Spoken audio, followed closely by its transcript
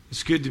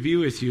It's good to be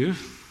with you.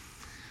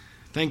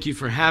 Thank you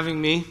for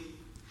having me.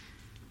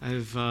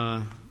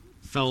 I've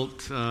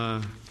felt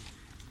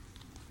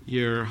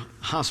your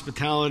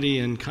hospitality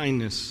and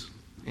kindness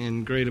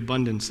in great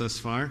abundance thus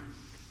far.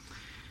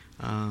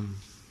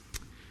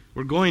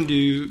 We're going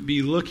to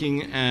be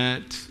looking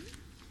at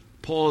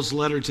Paul's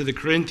letter to the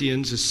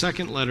Corinthians, his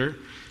second letter.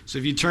 So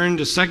if you turn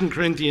to 2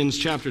 Corinthians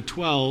chapter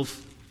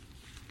 12,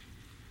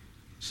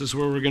 this is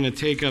where we're going to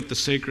take up the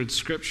sacred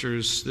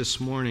scriptures this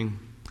morning.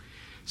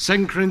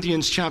 2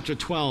 Corinthians chapter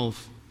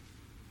 12.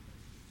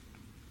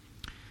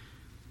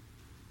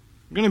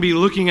 We're going to be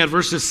looking at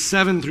verses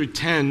 7 through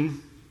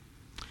 10,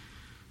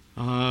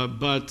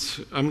 but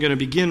I'm going to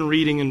begin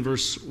reading in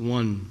verse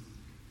 1.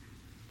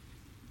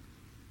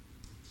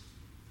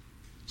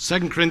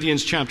 2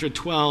 Corinthians chapter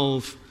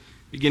 12,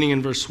 beginning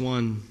in verse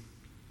 1.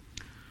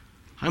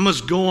 I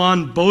must go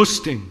on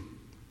boasting,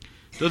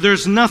 though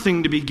there's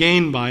nothing to be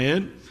gained by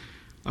it.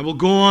 I will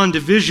go on to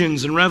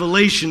visions and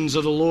revelations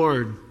of the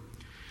Lord.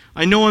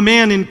 I know a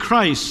man in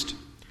Christ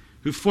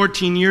who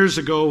 14 years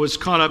ago was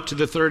caught up to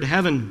the third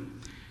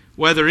heaven.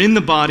 Whether in the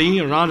body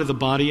or out of the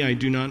body, I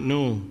do not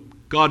know.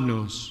 God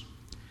knows.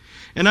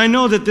 And I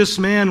know that this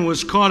man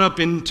was caught up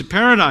into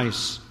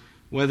paradise.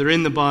 Whether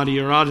in the body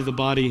or out of the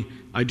body,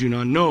 I do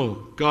not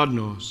know. God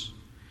knows.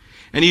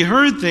 And he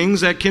heard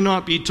things that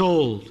cannot be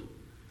told,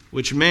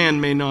 which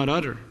man may not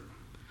utter.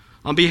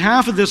 On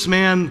behalf of this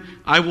man,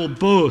 I will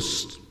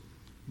boast,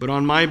 but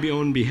on my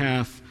own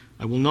behalf,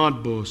 I will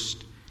not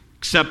boast,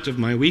 except of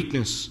my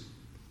weakness.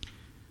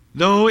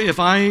 Though if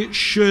I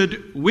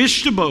should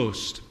wish to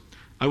boast,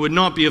 I would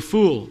not be a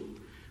fool,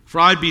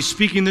 for I'd be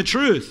speaking the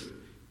truth,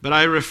 but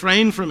I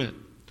refrain from it,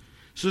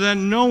 so that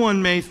no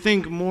one may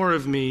think more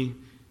of me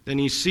than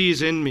he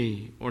sees in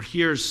me or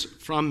hears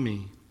from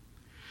me.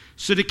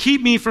 So to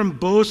keep me from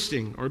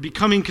boasting or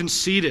becoming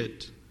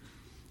conceited,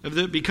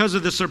 because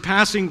of the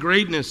surpassing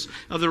greatness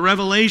of the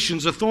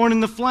revelations, a thorn in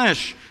the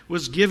flesh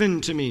was given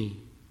to me,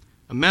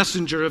 a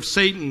messenger of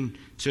Satan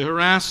to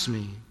harass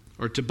me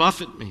or to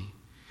buffet me,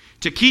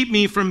 to keep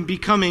me from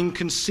becoming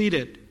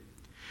conceited.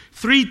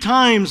 3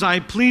 times I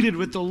pleaded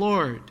with the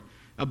Lord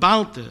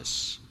about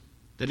this,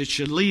 that it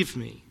should leave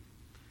me.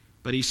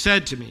 But he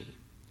said to me,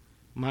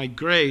 my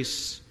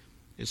grace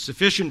is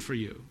sufficient for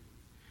you,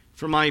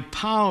 for my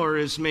power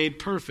is made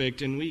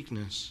perfect in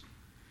weakness.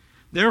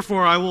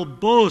 Therefore I will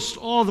boast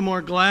all the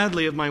more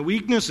gladly of my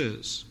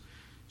weaknesses,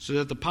 so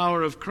that the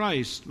power of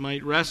Christ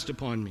might rest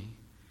upon me.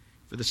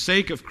 For the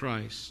sake of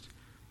Christ,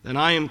 then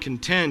I am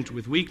content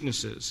with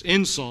weaknesses,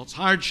 insults,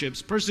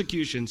 hardships,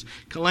 persecutions,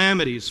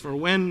 calamities, for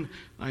when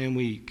I am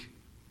weak,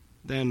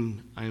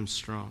 then I am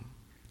strong.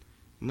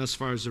 And thus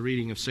far as the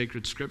reading of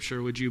sacred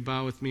scripture, would you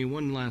bow with me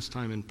one last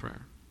time in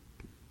prayer?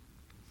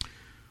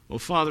 Oh,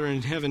 Father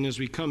in heaven, as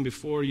we come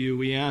before you,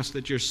 we ask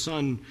that your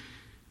Son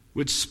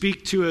would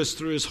speak to us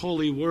through his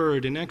holy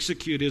word and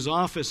execute his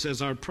office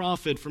as our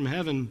prophet from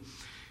heaven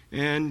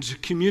and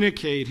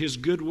communicate his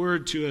good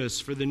word to us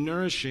for the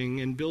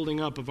nourishing and building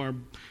up of our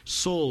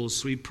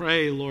souls. We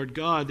pray, Lord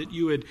God, that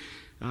you would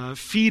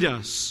feed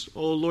us,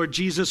 O Lord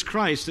Jesus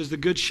Christ, as the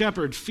good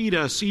shepherd, feed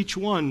us each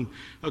one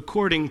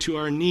according to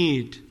our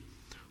need.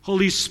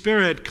 Holy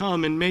Spirit,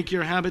 come and make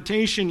your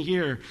habitation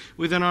here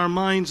within our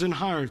minds and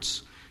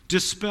hearts.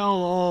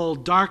 Dispel all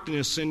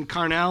darkness and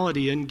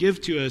carnality and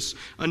give to us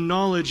a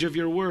knowledge of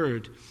your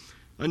word,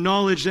 a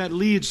knowledge that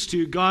leads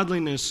to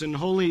godliness and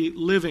holy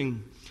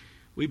living.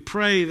 We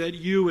pray that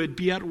you would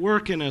be at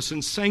work in us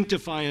and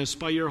sanctify us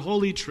by your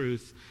holy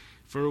truth,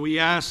 for we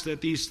ask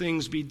that these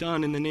things be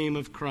done in the name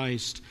of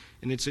Christ,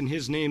 and it's in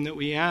his name that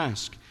we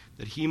ask,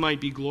 that he might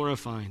be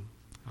glorified.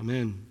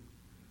 Amen.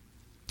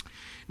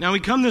 Now we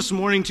come this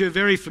morning to a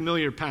very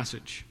familiar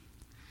passage.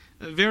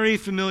 A very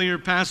familiar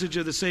passage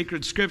of the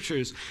sacred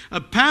scriptures.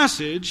 A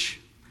passage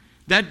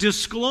that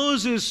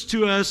discloses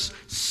to us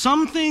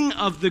something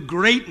of the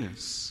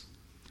greatness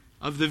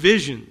of the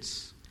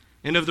visions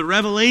and of the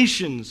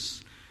revelations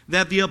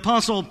that the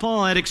Apostle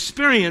Paul had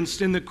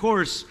experienced in the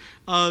course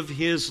of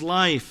his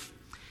life.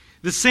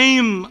 The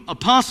same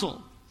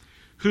apostle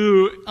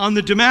who on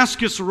the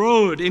Damascus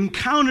road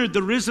encountered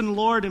the risen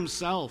Lord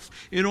himself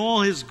in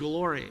all his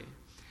glory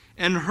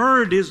and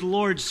heard his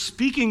Lord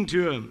speaking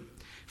to him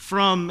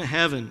from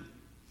heaven.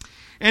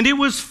 And it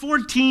was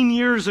 14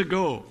 years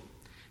ago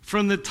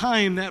from the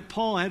time that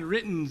Paul had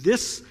written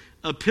this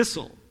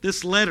epistle,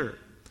 this letter,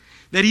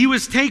 that he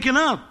was taken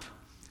up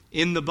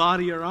in the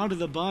body or out of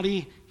the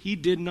body, he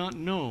did not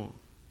know.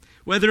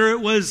 Whether it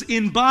was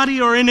in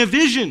body or in a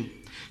vision,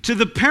 to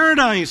the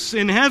paradise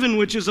in heaven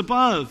which is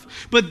above.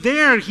 But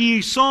there he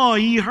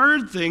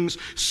heard things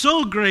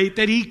so great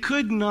that he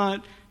could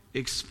not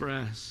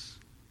express,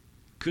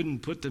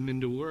 couldn't put them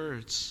into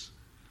words.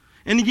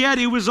 And yet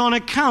it was on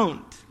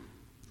account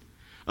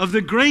of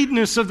the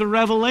greatness of the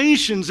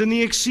revelations and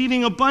the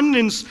exceeding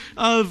abundance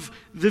of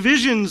the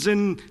visions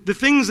and the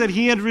things that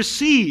he had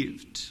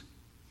received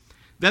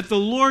that the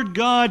Lord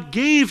God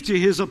gave to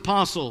his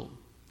apostle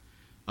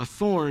a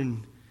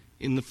thorn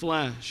in the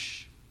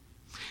flesh.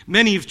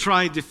 Many have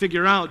tried to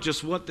figure out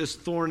just what this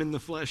thorn in the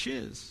flesh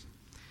is.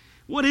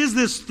 What is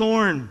this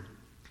thorn?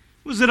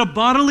 Was it a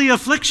bodily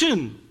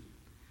affliction?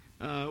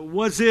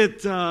 Was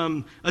it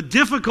a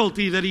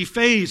difficulty that he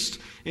faced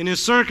in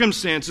his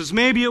circumstances?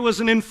 Maybe it was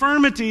an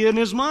infirmity in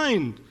his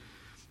mind.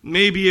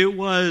 Maybe it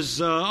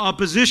was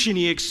opposition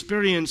he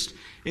experienced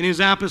in his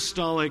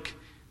apostolic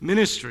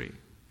ministry.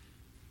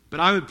 But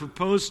I would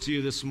propose to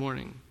you this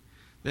morning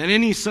that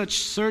any such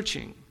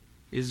searching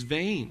is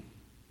vain.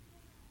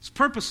 It's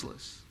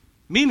purposeless,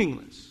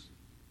 meaningless.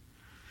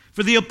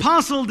 For the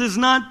apostle does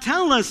not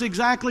tell us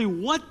exactly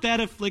what that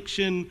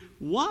affliction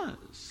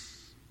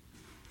was.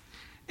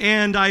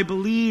 And I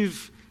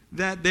believe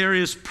that there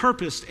is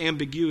purposed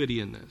ambiguity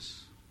in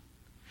this.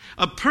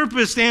 A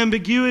purposed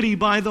ambiguity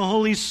by the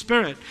Holy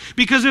Spirit.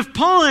 Because if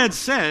Paul had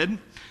said,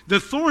 the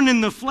thorn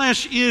in the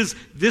flesh is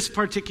this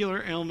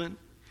particular ailment,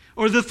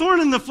 or the thorn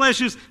in the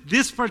flesh is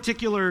this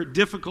particular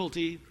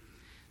difficulty,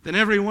 then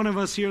every one of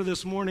us here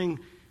this morning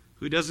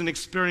who doesn't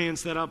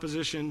experience that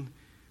opposition,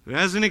 who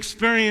hasn't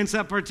experienced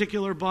that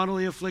particular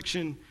bodily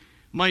affliction,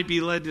 might be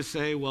led to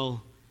say,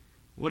 well,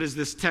 what does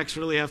this text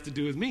really have to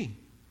do with me?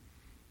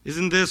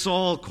 Isn't this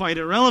all quite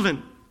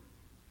irrelevant?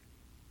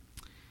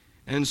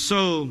 And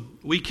so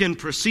we can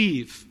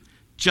perceive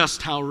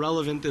just how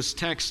relevant this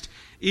text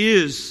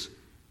is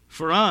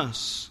for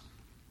us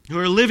who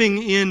are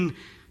living in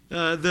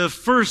the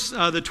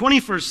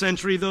 21st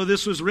century, though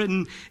this was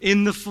written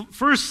in the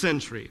first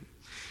century,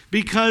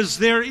 because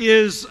there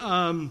is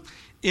an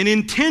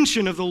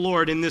intention of the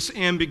Lord in this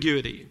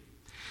ambiguity,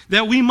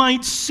 that we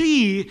might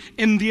see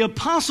in the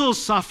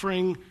apostles'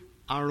 suffering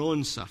our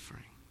own suffering.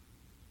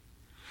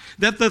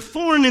 That the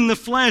thorn in the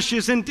flesh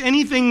isn't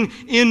anything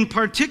in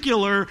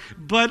particular,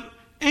 but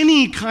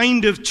any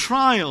kind of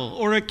trial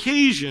or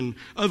occasion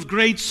of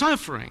great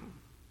suffering.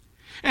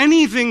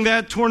 Anything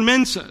that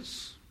torments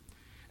us,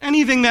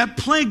 anything that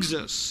plagues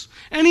us,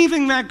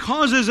 anything that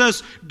causes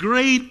us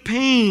great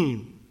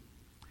pain.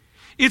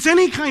 It's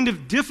any kind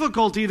of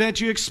difficulty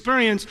that you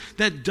experience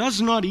that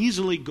does not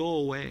easily go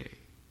away.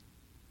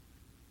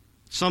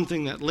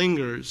 Something that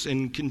lingers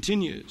and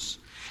continues.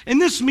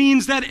 And this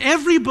means that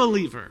every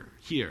believer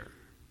here,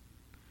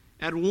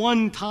 at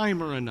one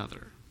time or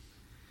another,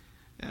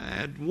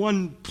 at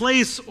one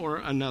place or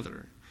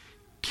another,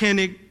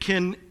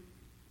 can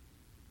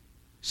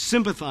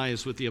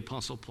sympathize with the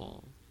Apostle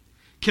Paul,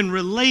 can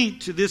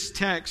relate to this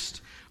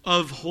text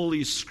of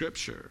Holy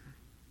Scripture.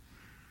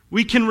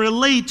 We can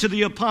relate to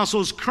the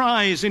apostle's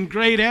cries in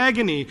great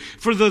agony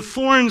for the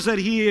thorns that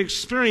he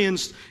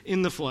experienced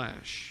in the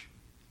flesh.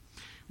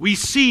 We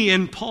see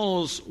in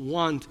Paul's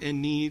want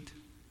and need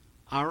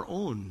our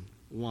own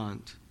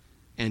want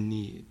and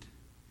need.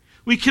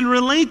 We can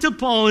relate to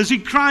Paul as he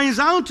cries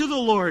out to the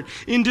Lord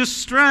in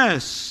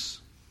distress.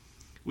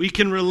 We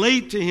can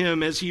relate to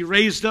him as he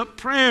raised up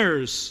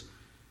prayers.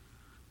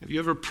 Have you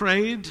ever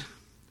prayed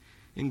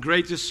in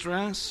great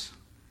distress,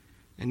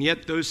 and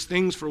yet those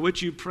things for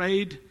which you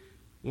prayed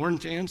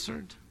weren't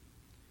answered?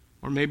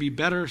 Or maybe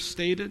better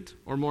stated,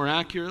 or more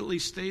accurately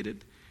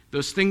stated,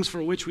 those things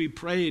for which we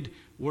prayed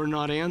were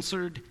not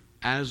answered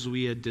as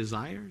we had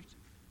desired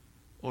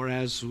or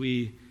as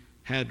we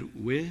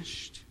had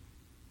wished.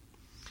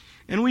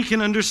 And we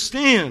can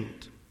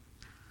understand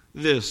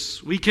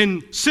this. We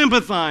can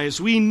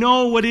sympathize. We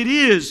know what it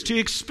is to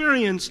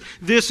experience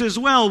this as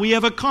well. We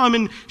have a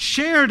common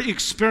shared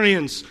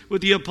experience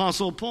with the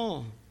Apostle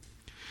Paul.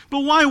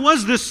 But why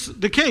was this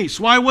the case?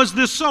 Why was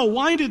this so?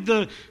 Why did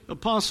the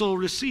apostle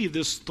receive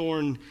this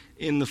thorn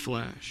in the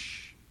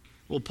flesh?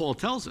 Well, Paul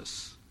tells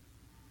us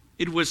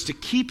it was to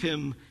keep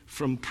him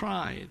from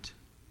pride.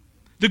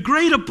 The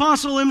great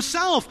apostle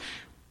himself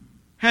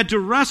had to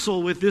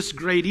wrestle with this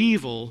great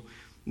evil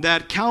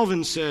that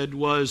Calvin said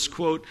was,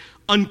 quote,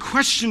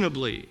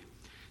 unquestionably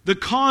the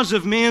cause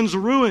of man's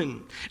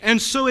ruin,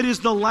 and so it is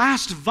the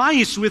last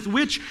vice with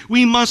which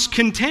we must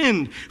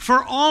contend,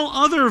 for all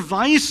other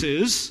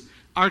vices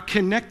are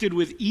connected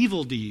with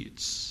evil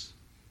deeds.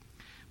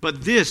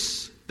 But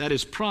this, that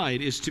is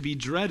pride, is to be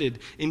dreaded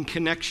in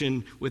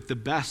connection with the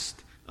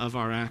best of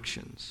our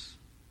actions.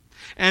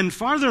 And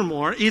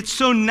furthermore, it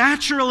so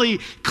naturally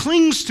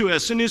clings to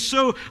us and is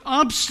so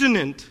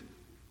obstinate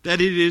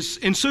that it is,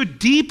 and so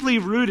deeply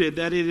rooted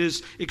that it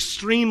is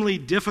extremely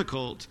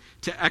difficult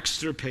to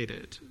extirpate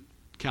it,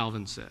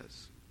 Calvin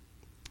says.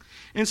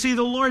 And see,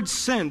 the Lord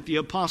sent the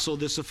apostle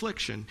this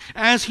affliction,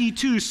 as he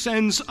too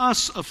sends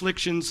us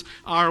afflictions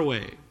our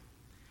way,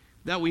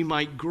 that we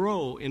might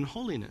grow in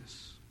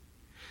holiness,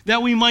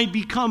 that we might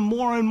become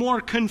more and more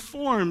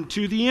conformed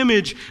to the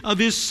image of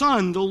his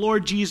Son, the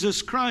Lord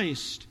Jesus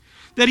Christ,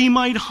 that he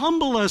might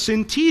humble us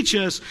and teach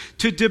us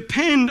to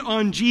depend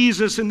on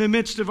Jesus in the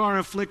midst of our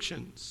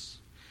afflictions,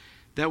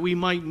 that we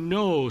might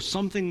know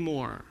something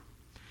more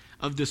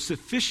of the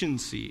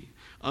sufficiency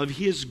of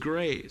his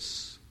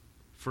grace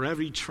for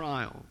every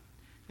trial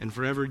and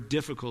for every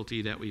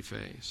difficulty that we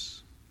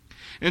face.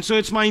 And so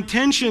it's my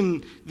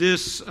intention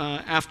this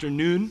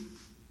afternoon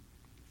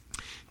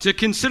to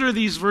consider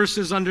these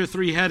verses under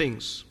three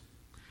headings.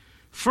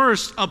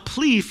 First, a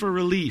plea for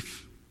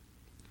relief.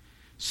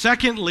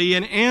 Secondly,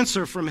 an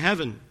answer from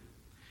heaven.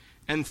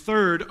 And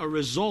third, a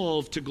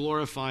resolve to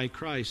glorify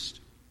Christ.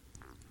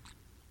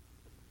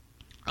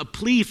 A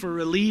plea for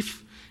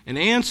relief, an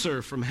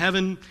answer from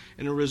heaven,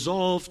 and a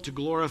resolve to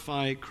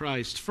glorify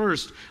Christ.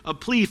 First, a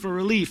plea for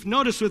relief.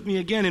 Notice with me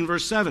again in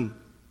verse 7.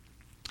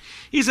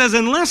 He says,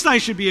 "Unless I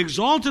should be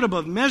exalted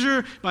above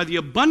measure by the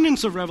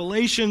abundance of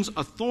revelations,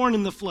 a thorn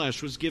in the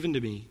flesh was given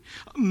to me,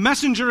 a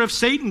messenger of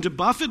Satan to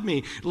buffet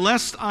me,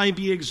 lest I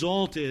be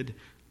exalted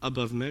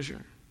above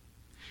measure."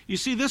 You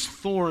see, this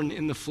thorn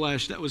in the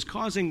flesh that was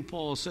causing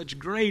Paul such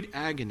great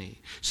agony,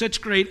 such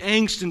great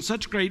angst, and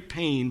such great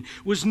pain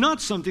was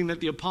not something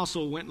that the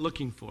apostle went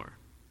looking for.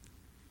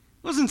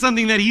 It wasn't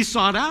something that he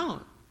sought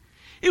out.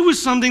 It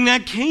was something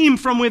that came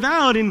from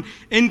without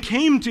and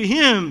came to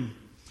him.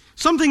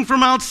 Something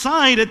from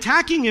outside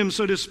attacking him,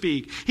 so to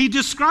speak. He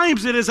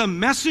describes it as a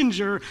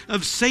messenger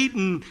of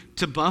Satan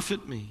to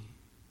buffet me.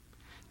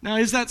 Now,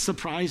 is that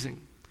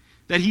surprising?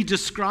 That he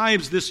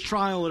describes this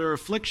trial or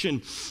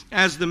affliction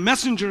as the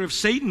messenger of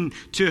Satan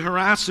to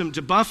harass him,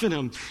 to buffet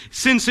him,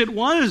 since it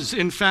was,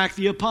 in fact,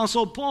 the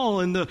Apostle Paul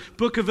in the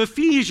book of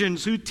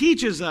Ephesians who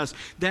teaches us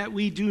that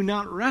we do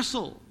not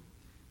wrestle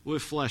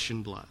with flesh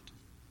and blood.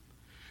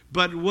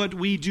 But what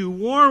we do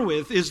war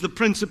with is the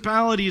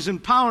principalities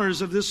and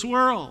powers of this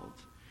world.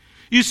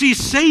 You see,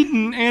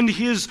 Satan and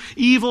his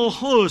evil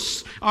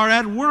hosts are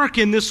at work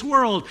in this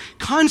world,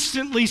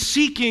 constantly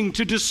seeking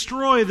to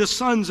destroy the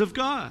sons of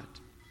God.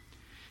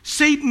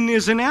 Satan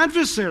is an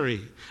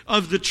adversary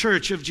of the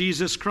church of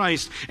Jesus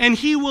Christ, and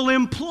he will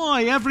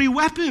employ every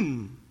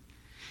weapon.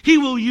 He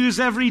will use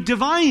every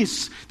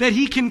device that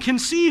he can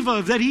conceive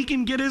of, that he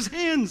can get his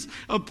hands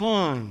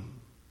upon,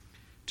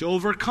 to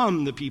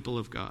overcome the people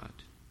of God,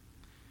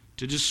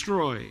 to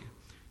destroy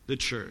the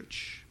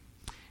church.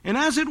 And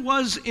as it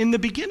was in the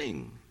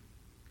beginning,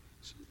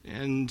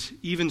 and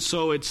even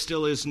so it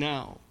still is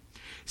now,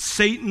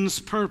 Satan's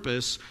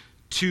purpose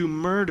to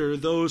murder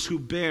those who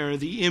bear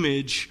the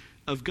image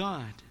of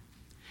God.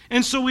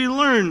 And so we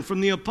learn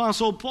from the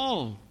Apostle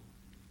Paul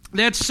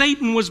that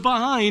Satan was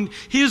behind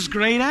his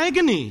great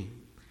agony,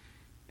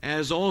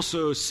 as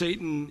also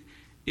Satan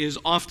is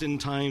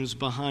oftentimes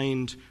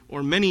behind,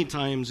 or many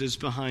times is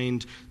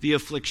behind, the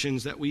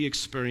afflictions that we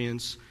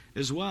experience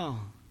as well.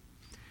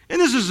 And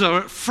this is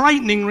a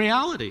frightening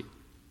reality,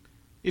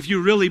 if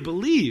you really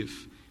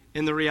believe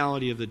in the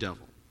reality of the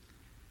devil.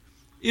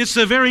 It's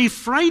a very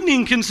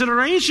frightening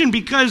consideration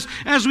because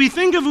as we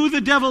think of who the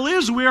devil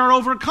is, we are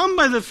overcome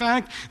by the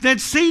fact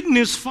that Satan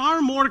is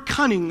far more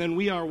cunning than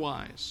we are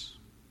wise.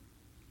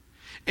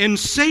 And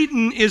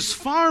Satan is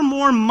far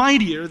more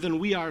mightier than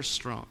we are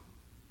strong.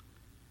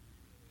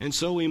 And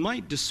so we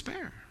might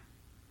despair.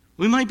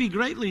 We might be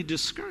greatly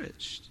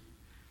discouraged.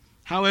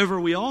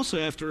 However, we also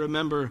have to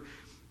remember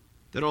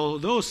that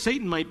although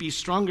Satan might be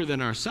stronger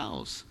than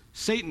ourselves,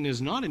 Satan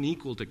is not an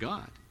equal to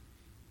God.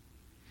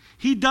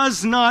 He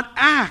does not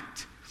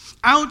act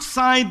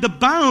outside the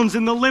bounds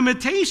and the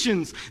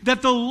limitations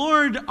that the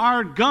Lord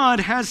our God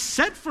has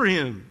set for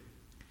him.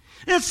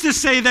 That's to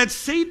say that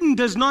Satan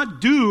does not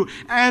do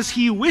as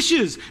he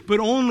wishes, but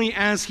only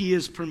as he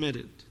is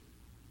permitted.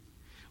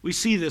 We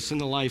see this in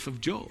the life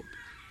of Job,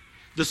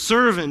 the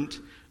servant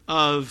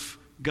of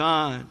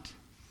God,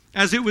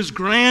 as it was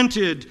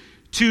granted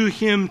to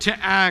him to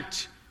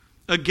act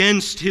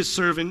against his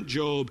servant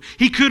Job.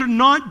 He could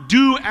not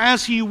do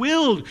as he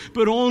willed,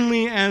 but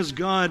only as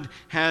God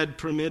had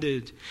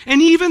permitted.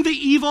 And even the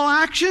evil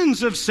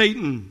actions of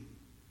Satan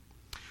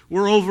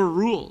were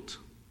overruled,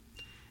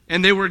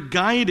 and they were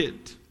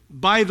guided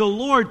by the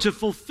Lord to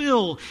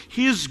fulfill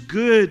his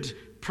good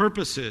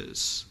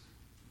purposes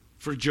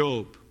for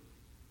Job.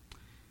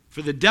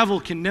 For the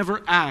devil can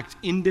never act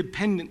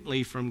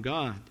independently from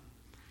God.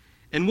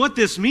 And what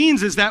this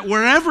means is that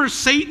wherever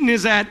Satan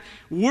is at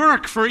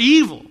work for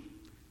evil,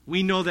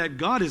 we know that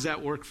God is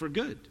at work for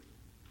good.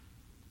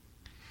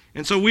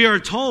 And so we are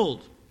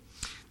told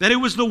that it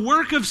was the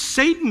work of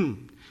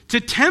Satan to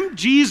tempt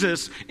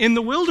Jesus in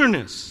the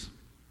wilderness.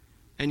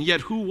 And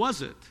yet who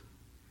was it?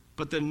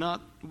 But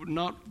not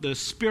the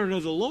Spirit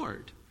of the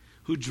Lord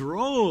who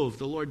drove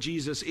the Lord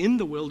Jesus in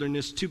the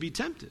wilderness to be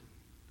tempted.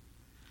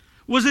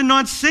 Was it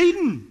not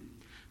Satan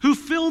who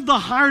filled the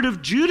heart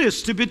of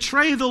Judas to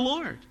betray the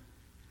Lord?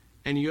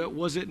 And yet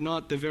was it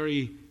not the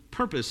very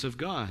purpose of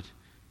God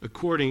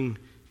according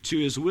to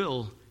his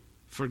will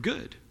for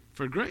good,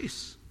 for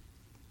grace?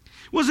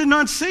 Was it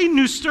not Satan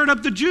who stirred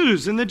up the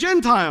Jews and the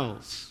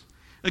Gentiles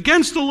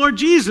against the Lord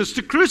Jesus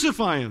to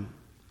crucify him?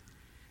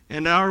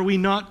 And are we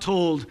not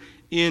told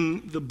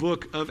in the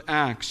book of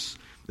Acts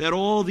that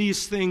all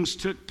these things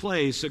took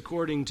place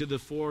according to the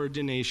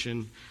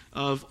foreordination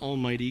of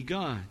Almighty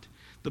God?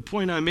 The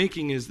point I'm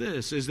making is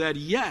this, is that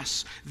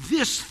yes,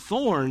 this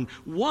thorn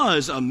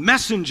was a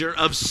messenger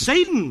of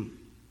Satan,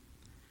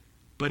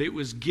 but it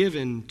was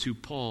given to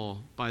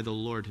Paul by the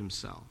Lord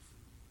himself.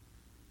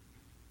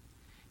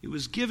 It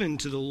was given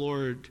to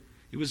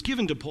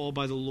Paul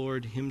by the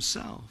Lord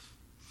himself.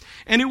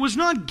 And it was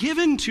not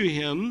given to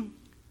him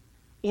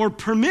or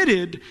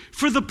permitted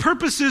for the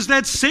purposes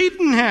that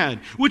Satan had,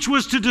 which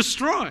was to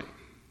destroy.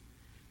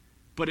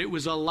 but it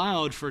was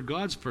allowed for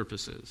God's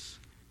purposes,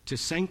 to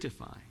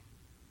sanctify,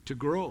 to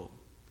grow,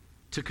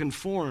 to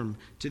conform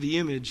to the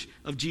image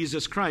of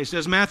Jesus Christ.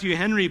 As Matthew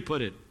Henry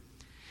put it,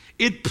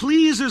 it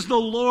pleases the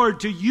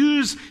Lord to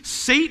use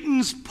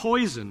Satan's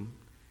poison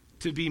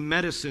to be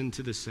medicine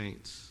to the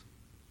saints.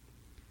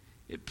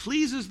 It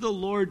pleases the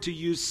Lord to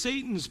use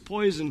Satan's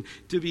poison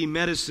to be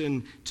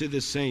medicine to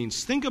the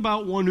saints. Think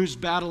about one who's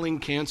battling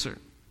cancer,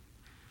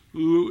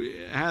 who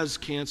has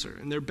cancer,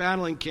 and they're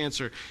battling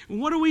cancer.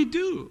 What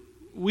do?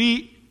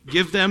 We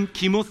give them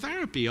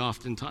chemotherapy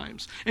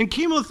oftentimes. And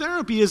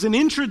chemotherapy is an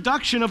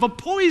introduction of a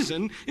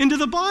poison into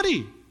the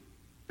body.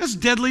 That's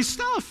deadly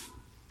stuff.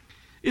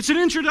 It's an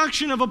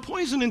introduction of a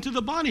poison into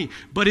the body.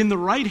 But in the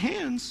right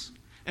hands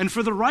and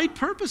for the right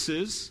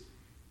purposes,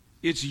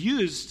 it's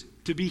used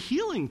to be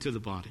healing to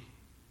the body.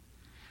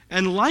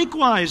 And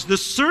likewise, the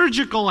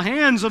surgical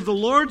hands of the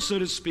Lord, so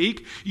to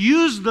speak,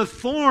 used the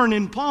thorn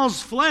in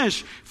Paul's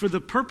flesh for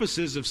the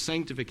purposes of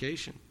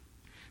sanctification,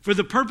 for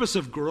the purpose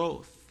of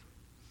growth.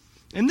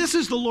 And this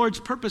is the Lord's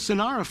purpose in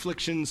our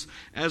afflictions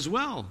as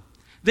well.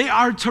 They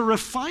are to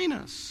refine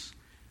us,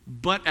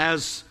 but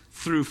as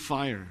through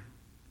fire.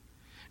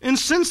 And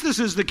since this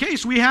is the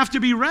case, we have to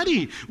be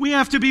ready. We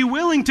have to be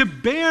willing to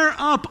bear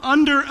up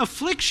under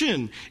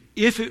affliction,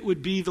 if it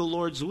would be the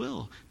Lord's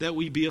will that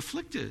we be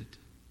afflicted.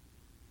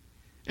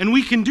 And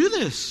we can do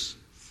this,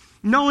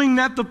 knowing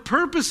that the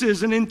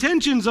purposes and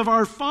intentions of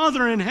our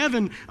Father in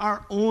heaven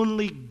are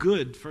only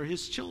good for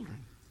His children.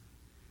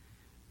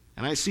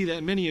 And I see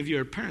that many of you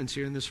are parents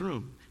here in this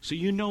room, so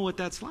you know what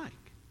that's like.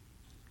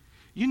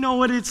 You know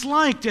what it's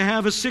like to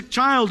have a sick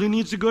child who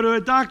needs to go to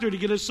a doctor to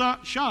get a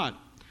shot,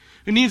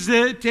 who needs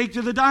to take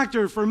to the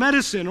doctor for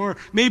medicine or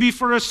maybe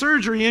for a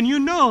surgery, and you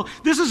know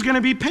this is going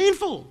to be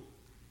painful.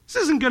 This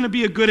isn't going to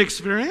be a good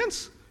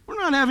experience. We're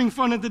not having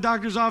fun at the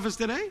doctor's office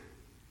today.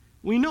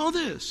 We know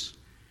this.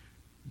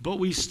 But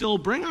we still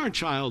bring our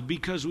child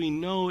because we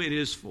know it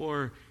is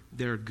for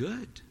their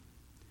good.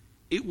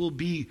 It will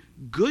be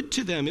good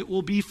to them. It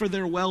will be for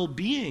their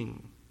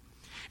well-being.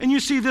 And you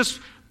see, this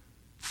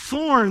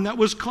thorn that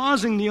was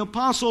causing the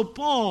Apostle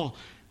Paul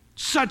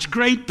such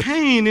great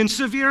pain and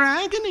severe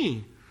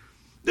agony.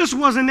 This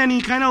wasn't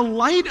any kind of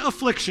light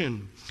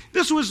affliction.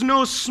 This was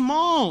no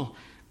small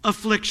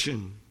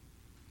affliction.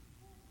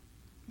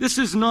 This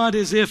is not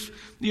as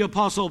if the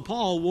Apostle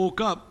Paul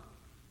woke up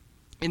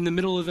in the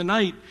middle of the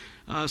night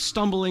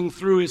stumbling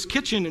through his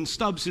kitchen and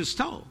stubs his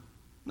toe.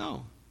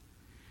 No.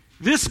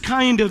 This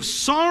kind of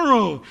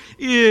sorrow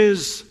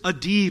is a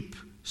deep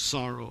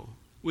sorrow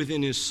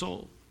within his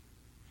soul.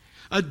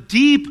 A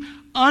deep,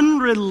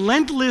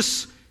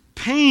 unrelentless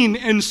pain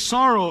and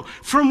sorrow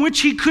from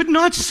which he could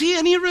not see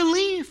any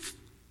relief.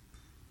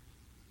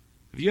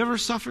 Have you ever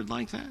suffered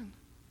like that?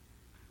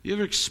 Have you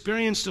ever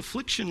experienced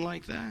affliction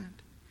like that?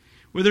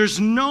 Where there's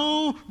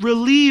no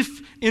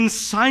relief in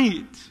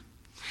sight.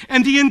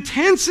 And the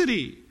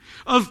intensity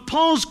of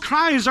Paul's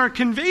cries are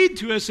conveyed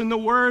to us in the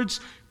words,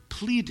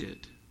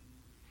 pleaded.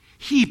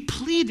 He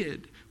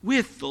pleaded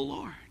with the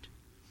Lord.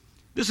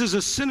 This is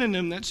a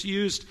synonym that's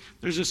used.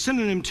 There's a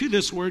synonym to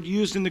this word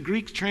used in the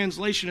Greek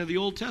translation of the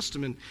Old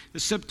Testament, the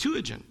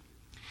Septuagint.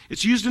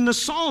 It's used in the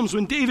Psalms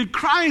when David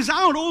cries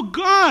out, "Oh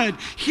God,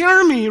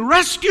 hear me,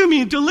 rescue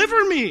me,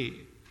 deliver me."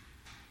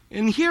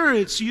 And here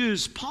it's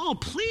used, Paul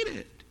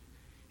pleaded.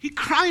 He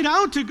cried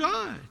out to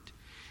God.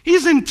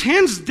 He's in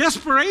intense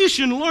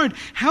desperation, "Lord,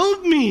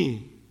 help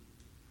me."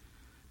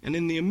 And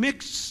in the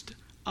midst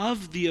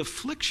of the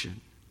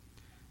affliction,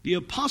 the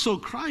apostle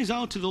cries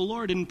out to the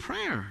Lord in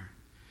prayer.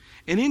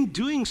 And in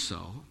doing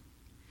so,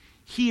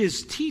 he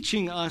is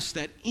teaching us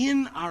that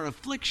in our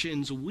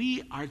afflictions,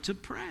 we are to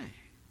pray.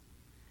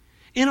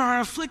 In our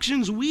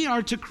afflictions, we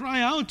are to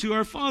cry out to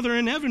our Father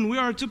in heaven. We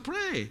are to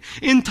pray.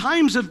 In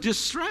times of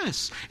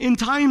distress, in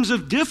times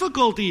of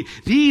difficulty,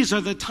 these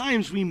are the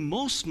times we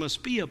most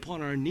must be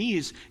upon our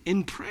knees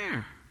in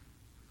prayer.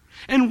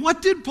 And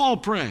what did Paul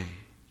pray?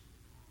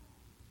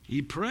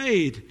 He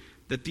prayed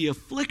that the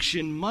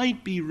affliction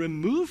might be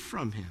removed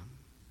from him.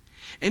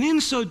 And in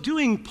so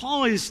doing,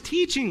 Paul is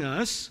teaching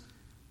us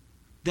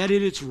that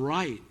it is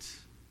right,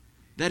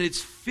 that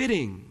it's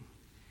fitting,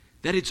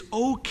 that it's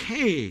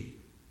okay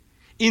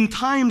in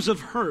times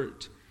of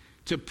hurt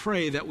to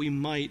pray that we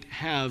might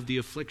have the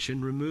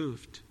affliction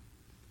removed.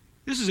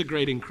 This is a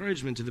great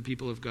encouragement to the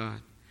people of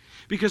God,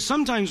 because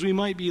sometimes we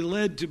might be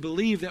led to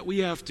believe that we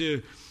have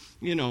to,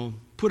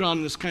 put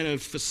on this kind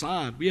of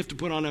facade. We have to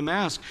put on a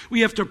mask. We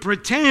have to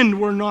pretend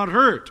we're not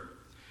hurt.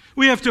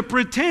 We have to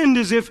pretend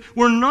as if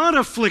we're not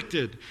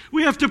afflicted.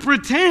 We have to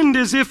pretend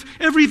as if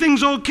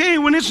everything's okay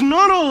when it's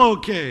not all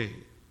okay.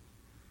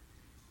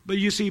 But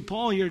you see,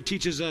 Paul here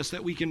teaches us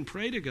that we can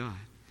pray to God.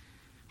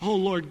 "Oh,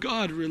 Lord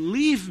God,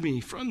 relieve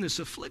me from this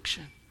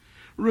affliction.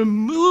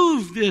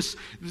 Remove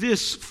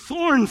this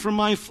thorn from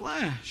my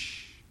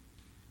flesh."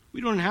 We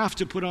don't have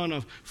to put on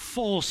a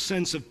false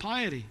sense of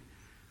piety.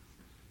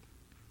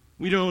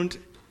 We don't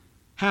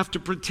have to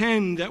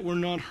pretend that we're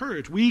not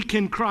hurt. We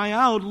can cry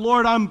out,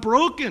 "Lord, I'm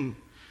broken.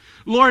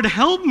 Lord,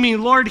 help me.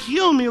 Lord,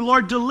 heal me.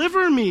 Lord,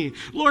 deliver me.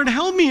 Lord,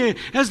 help me,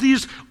 as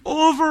these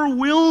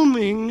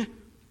overwhelming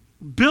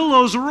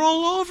billows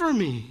roll over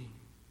me.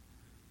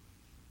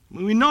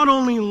 We not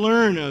only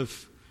learn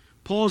of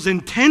Paul's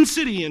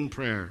intensity in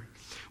prayer,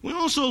 we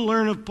also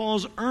learn of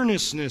Paul's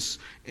earnestness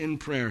in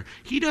prayer.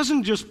 He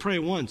doesn't just pray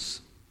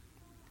once.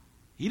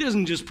 He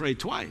doesn't just pray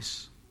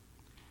twice.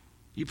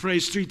 He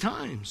prays 3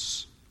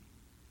 times.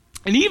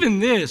 And even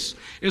this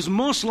is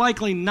most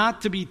likely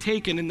not to be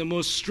taken in the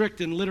most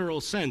strict and literal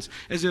sense,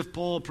 as if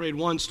Paul prayed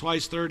once,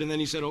 twice, third, and then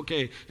he said,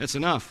 okay, that's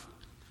enough.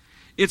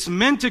 It's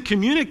meant to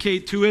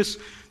communicate to us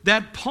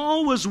that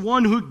Paul was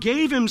one who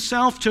gave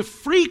himself to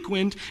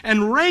frequent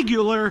and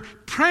regular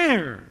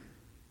prayer.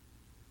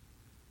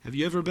 Have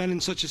you ever been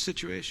in such a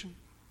situation?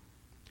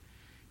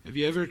 Have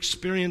you ever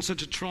experienced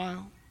such a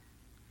trial?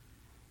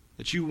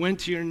 That you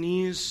went to your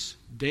knees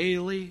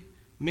daily,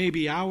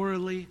 maybe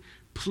hourly,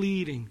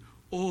 pleading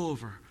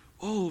over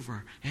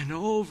and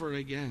over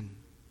again.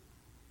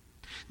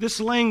 This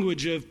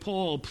language of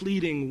Paul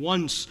pleading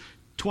once,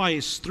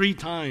 twice, 3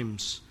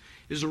 times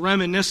is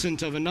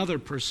reminiscent of another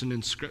person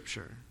in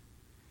Scripture,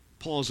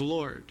 Paul's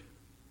Lord.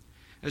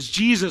 As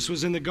Jesus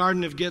was in the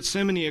Garden of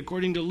Gethsemane,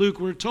 according to Luke,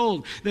 we're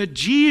told that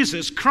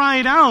Jesus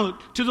cried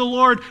out to the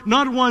Lord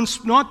not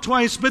once, not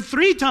twice, but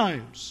 3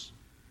 times.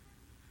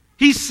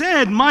 He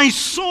said, "My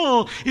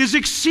soul is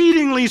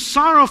exceedingly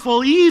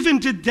sorrowful, even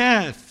to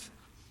death."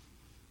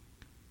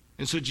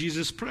 And so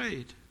Jesus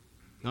prayed,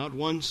 not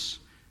once,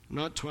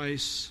 not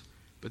twice,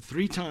 but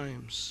 3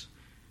 times,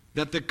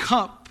 that the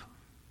cup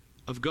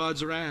of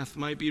God's wrath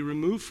might be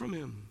removed from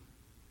him.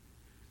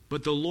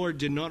 But the Lord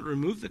did not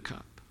remove the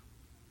cup,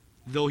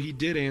 though he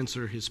did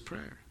answer his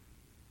prayer.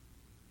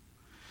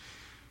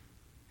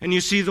 And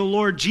you see, the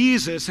Lord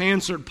Jesus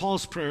answered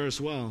Paul's prayer as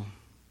well.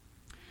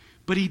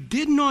 But he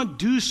did not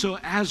do so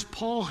as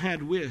Paul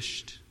had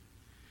wished.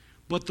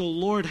 But the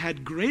Lord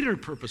had greater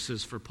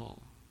purposes for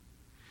Paul.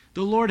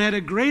 The Lord had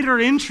a greater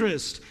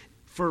interest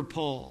for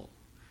Paul,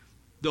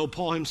 though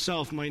Paul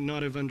himself might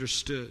not have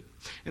understood.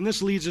 And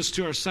this leads us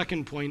to our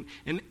second point,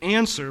 an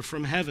answer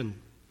from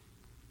heaven.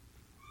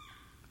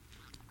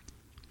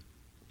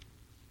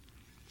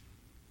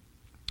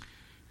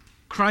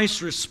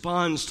 Christ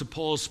responds to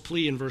Paul's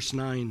plea in verse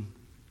 9.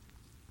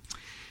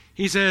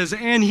 He says,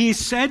 "And he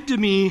said to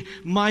me,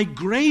 my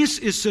grace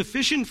is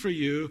sufficient for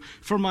you,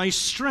 for my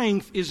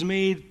strength is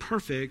made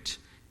perfect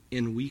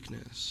in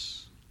weakness."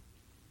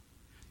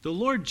 The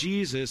Lord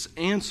Jesus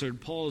answered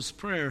Paul's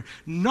prayer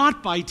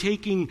not by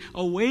taking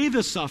away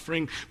the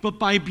suffering, but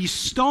by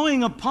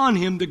bestowing upon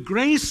him the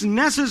grace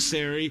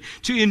necessary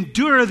to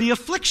endure the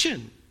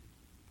affliction.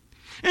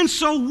 And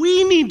so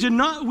we need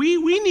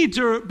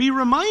to be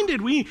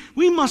reminded, we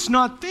must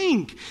not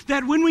think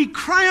that when we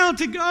cry out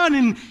to God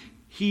and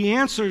he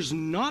answers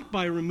not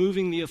by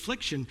removing the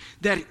affliction,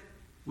 that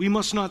we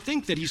must not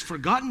think that he's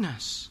forgotten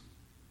us.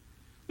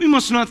 We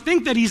must not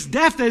think that he's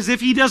deaf as if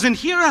he doesn't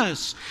hear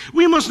us.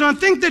 We must not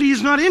think that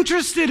he's not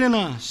interested in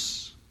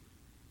us.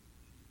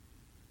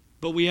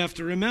 But we have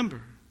to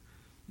remember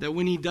that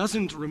when he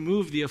doesn't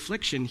remove the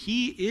affliction,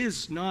 he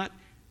is not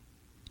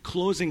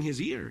closing his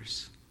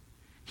ears.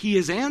 He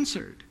is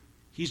answered.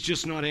 He's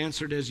just not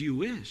answered as you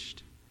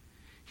wished.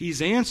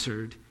 He's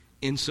answered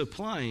in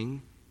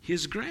supplying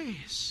his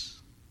grace.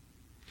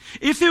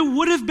 If it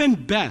would have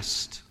been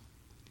best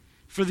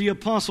for the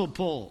Apostle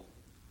Paul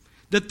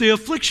that the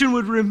affliction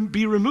would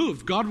be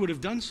removed, God would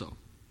have done so.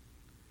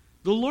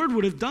 The Lord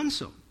would have done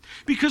so.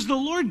 Because the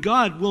Lord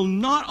God will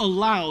not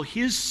allow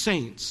his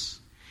saints,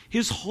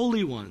 his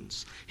holy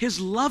ones, his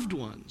loved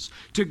ones,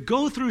 to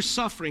go through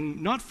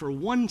suffering not for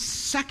 1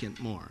 second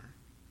more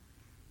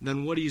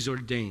than what he's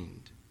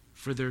ordained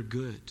for their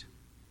good.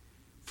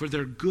 For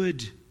their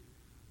good,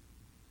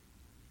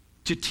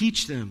 to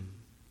teach them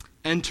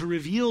and to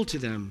reveal to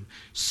them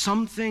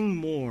something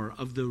more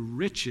of the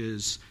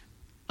riches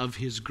of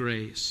his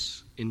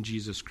grace in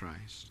Jesus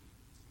Christ.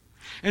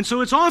 And so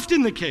it's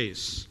often the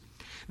case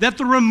that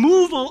the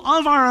removal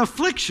of our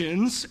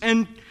afflictions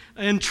and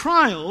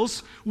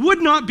trials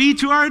would not be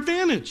to our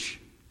advantage.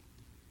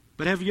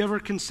 But have you ever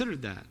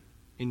considered that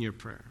in your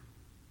prayer?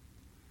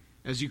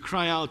 As you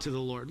cry out to the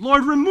Lord,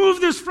 "Lord,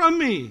 remove this from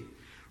me.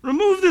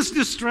 Remove this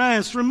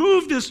distress.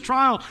 Remove this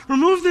trial.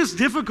 Remove this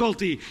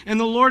difficulty." And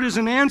the Lord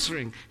isn't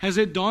answering. Has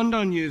it dawned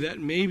on you that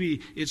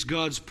maybe it's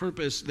God's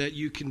purpose that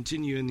you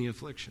continue in the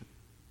affliction?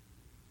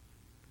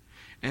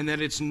 And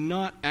that it's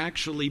not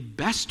actually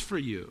best for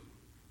you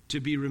to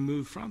be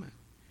removed from it.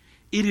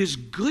 It is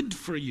good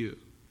for you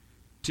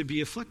to be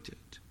afflicted.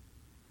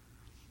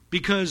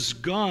 Because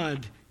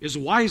God is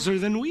wiser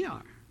than we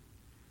are.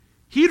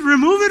 He'd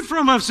remove it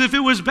from us if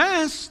it was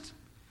best.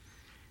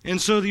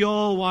 And so the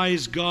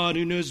all-wise God,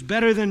 who knows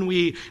better than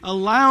we,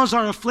 allows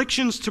our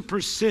afflictions to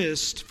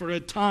persist for a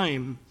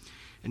time,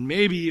 and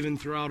maybe even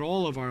throughout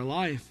all of our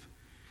life,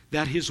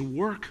 that his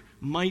work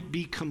might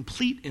be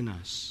complete in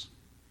us.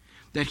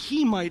 That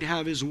he might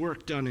have his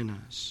work done in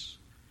us.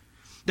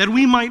 That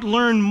we might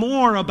learn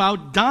more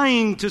about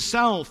dying to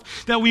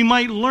self. That we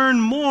might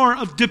learn more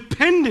of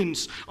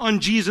dependence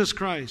on Jesus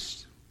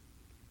Christ.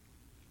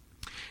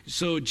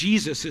 So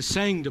Jesus is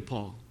saying to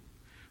Paul,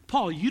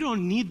 Paul, you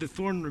don't need the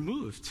thorn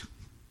removed.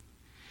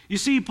 You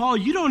see, Paul,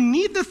 you don't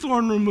need the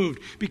thorn removed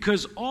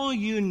because all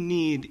you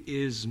need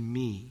is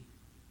me.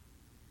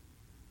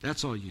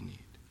 That's all you need.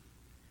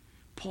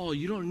 Paul,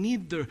 you don't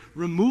need the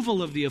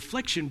removal of the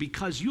affliction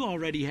because you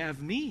already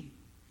have me.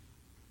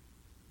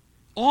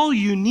 All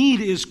you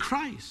need is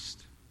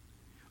Christ.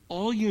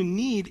 All you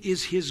need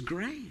is his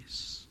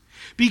grace.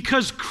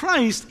 Because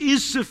Christ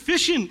is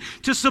sufficient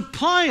to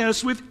supply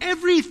us with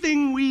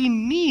everything we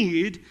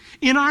need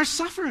in our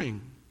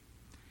suffering.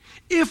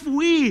 If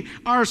we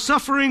are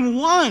suffering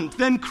want,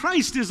 then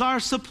Christ is our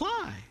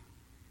supply.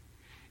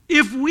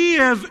 If we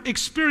have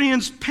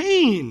experienced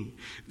pain,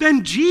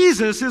 then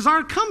Jesus is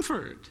our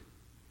comfort.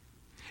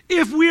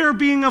 If we are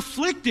being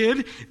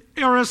afflicted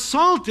or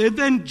assaulted,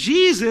 then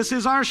Jesus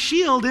is our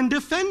shield and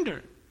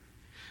defender.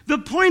 The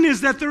point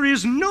is that there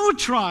is no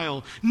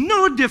trial,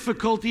 no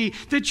difficulty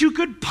that you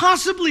could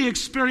possibly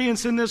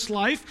experience in this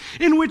life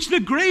in which the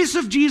grace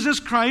of Jesus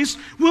Christ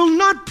will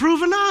not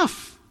prove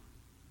enough.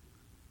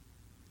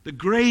 The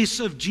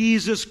grace of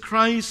Jesus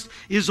Christ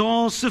is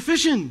all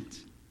sufficient.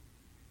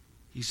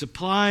 He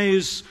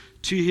supplies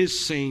to his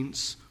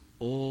saints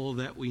all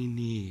that we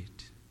need.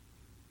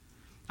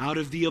 Out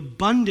of the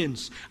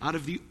abundance, out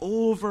of the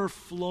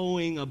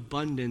overflowing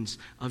abundance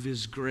of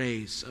his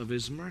grace, of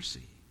his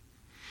mercy.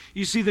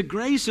 You see, the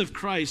grace of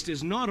Christ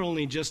is not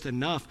only just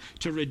enough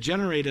to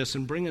regenerate us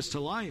and bring us to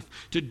life,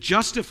 to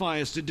justify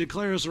us, to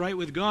declare us right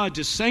with God,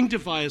 to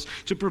sanctify us,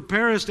 to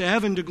prepare us to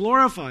heaven, to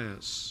glorify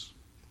us.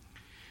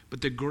 But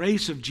the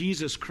grace of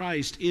Jesus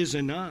Christ is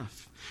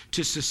enough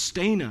to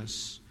sustain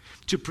us,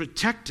 to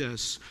protect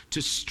us,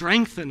 to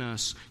strengthen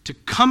us, to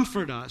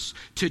comfort us,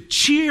 to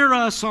cheer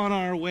us on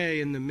our way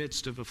in the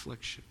midst of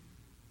affliction.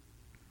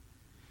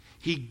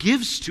 He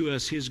gives to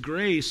us his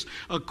grace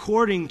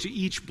according to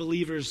each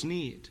believer's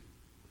need.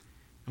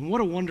 And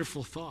what a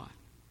wonderful thought,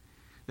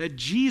 that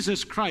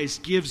Jesus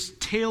Christ gives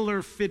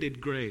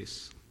tailor-fitted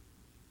grace.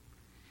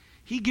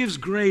 He gives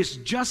grace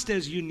just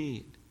as you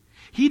need.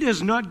 He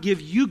does not give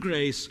you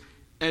grace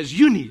as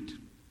you need.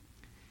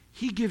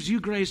 He gives you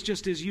grace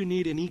just as you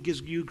need, and he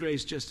gives you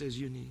grace just as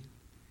you need.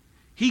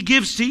 He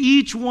gives to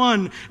each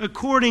one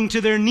according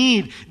to their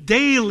need,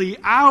 daily,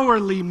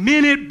 hourly,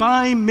 minute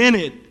by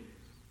minute.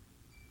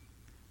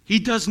 He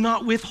does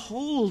not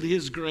withhold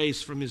his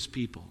grace from his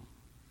people,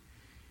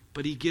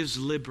 but he gives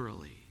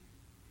liberally.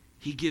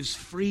 He gives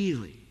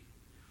freely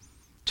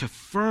to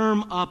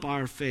firm up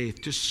our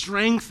faith, to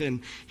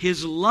strengthen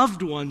his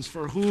loved ones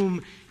for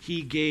whom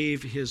he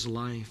gave his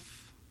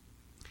life.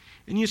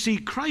 And you see,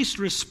 Christ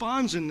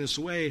responds in this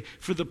way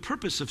for the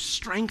purpose of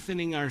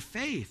strengthening our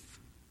faith.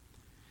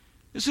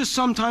 This is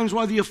sometimes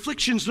why the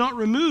affliction's not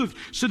removed,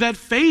 so that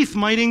faith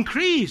might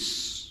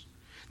increase,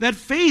 that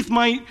faith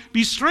might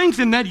be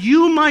strengthened, that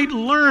you might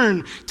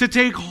learn to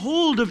take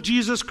hold of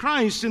Jesus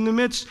Christ in the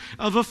midst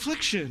of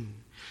affliction,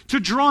 to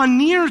draw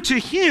near to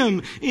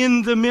him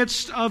in the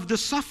midst of the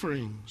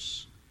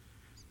sufferings,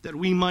 that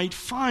we might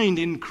find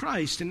in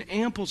Christ an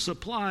ample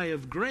supply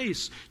of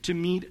grace to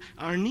meet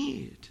our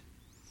need.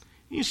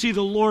 You see,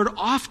 the Lord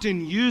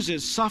often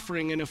uses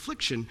suffering and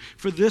affliction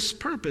for this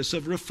purpose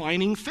of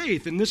refining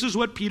faith. And this is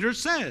what Peter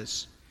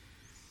says.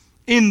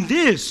 In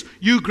this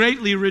you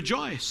greatly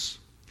rejoice,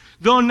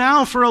 though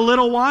now for a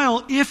little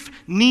while, if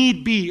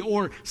need be,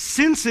 or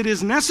since it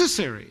is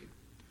necessary,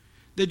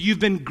 that you've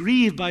been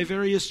grieved by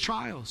various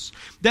trials,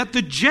 that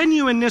the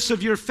genuineness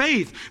of your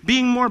faith,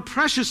 being more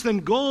precious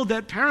than gold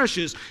that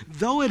perishes,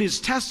 though it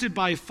is tested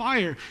by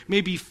fire,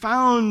 may be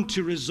found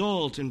to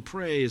result in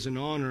praise and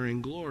honor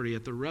and glory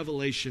at the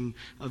revelation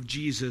of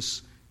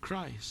Jesus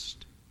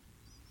Christ.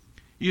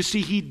 You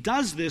see, he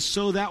does this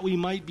so that we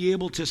might be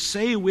able to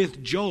say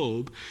with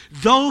Job,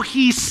 though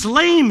he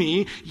slay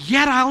me,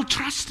 yet I'll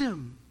trust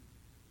him.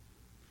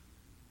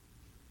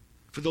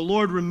 For the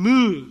Lord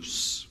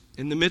removes,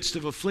 in the midst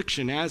of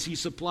affliction, as he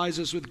supplies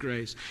us with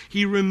grace,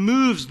 he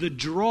removes the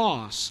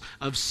dross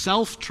of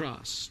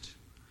self-trust.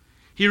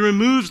 He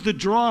removes the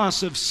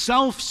dross of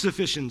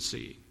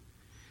self-sufficiency.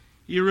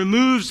 He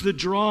removes the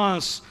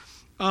dross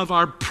of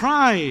our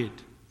pride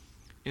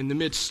in the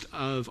midst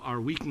of our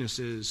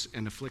weaknesses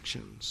and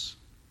afflictions.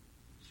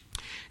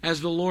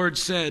 As the Lord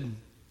said,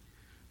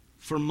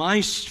 "For my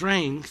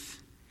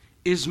strength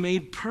is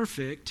made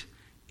perfect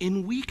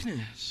in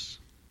weakness."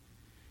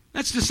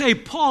 That's to say,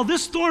 Paul,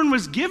 this thorn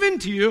was given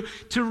to you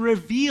to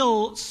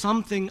reveal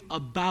something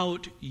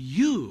about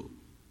you.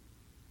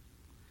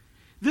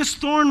 This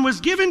thorn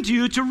was given to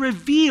you to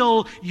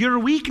reveal your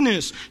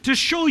weakness, to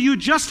show you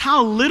just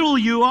how little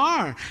you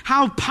are,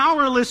 how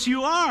powerless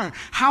you are,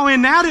 how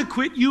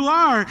inadequate you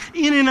are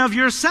in and of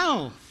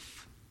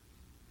yourself.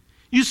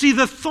 You see,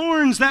 the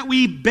thorns that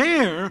we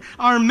bear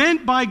are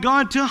meant by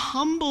God to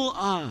humble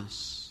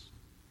us,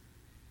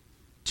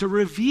 to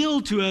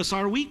reveal to us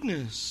our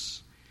weakness,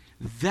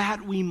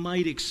 that we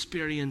might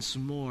experience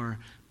more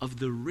of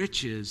the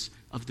riches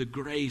of the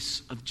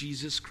grace of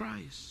Jesus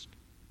Christ.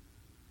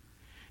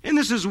 And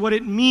this is what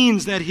it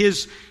means that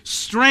his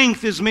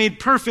strength is made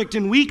perfect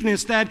in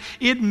weakness, that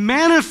it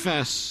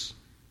manifests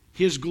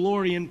His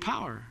glory and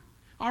power.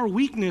 Our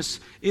weakness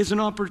is an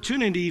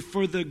opportunity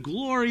for the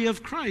glory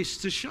of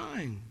Christ to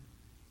shine.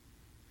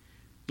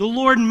 The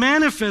Lord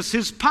manifests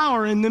His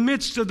power in the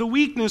midst of the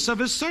weakness of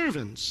His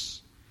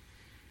servants.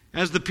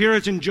 As the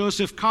Puritan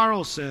Joseph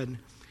Carroll said,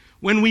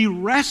 when we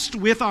rest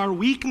with our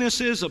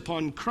weaknesses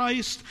upon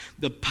Christ,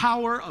 the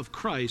power of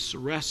Christ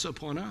rests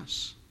upon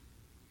us.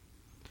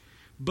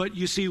 But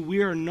you see,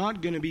 we are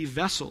not going to be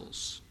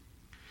vessels.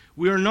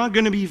 We are not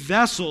going to be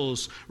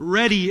vessels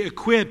ready,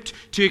 equipped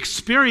to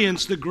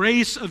experience the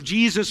grace of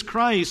Jesus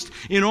Christ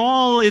in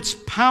all its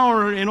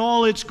power and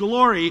all its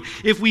glory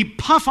if we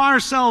puff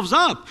ourselves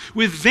up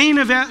with vain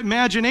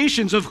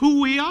imaginations of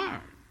who we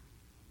are.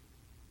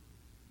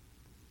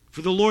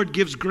 For the Lord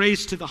gives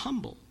grace to the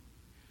humble,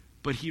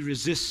 but He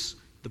resists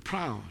the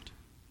proud.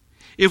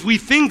 If we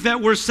think that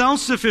we're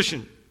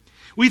self-sufficient,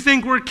 we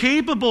think we're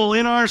capable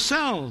in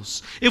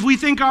ourselves, if we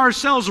think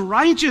ourselves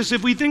righteous,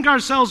 if we think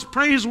ourselves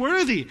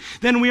praiseworthy,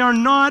 then we are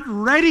not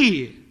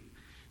ready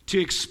to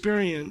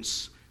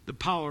experience the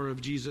power of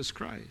Jesus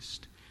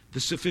Christ, the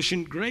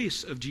sufficient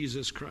grace of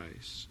Jesus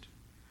Christ.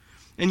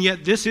 And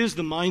yet this is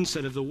the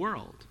mindset of the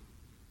world.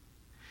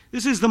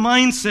 This is the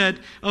mindset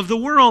of the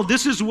world.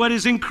 This is what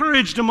is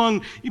encouraged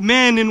among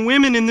men and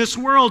women in this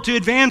world to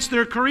advance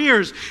their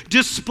careers,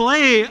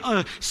 display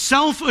a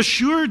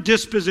self-assured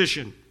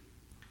disposition.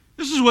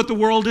 This is what the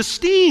world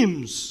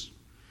esteems.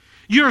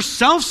 You're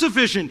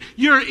self-sufficient.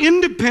 You're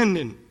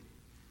independent.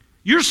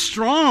 You're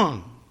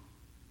strong.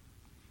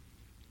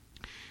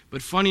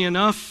 But funny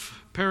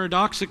enough,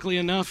 paradoxically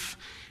enough,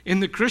 in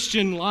the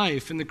Christian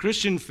life, in the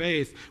Christian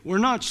faith, we're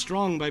not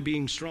strong by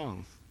being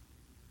strong.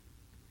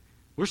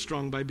 We're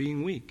strong by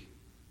being weak.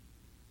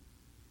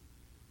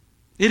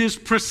 It is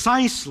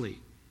precisely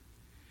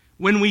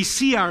when we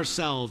see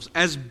ourselves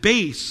as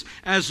base,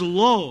 as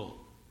low,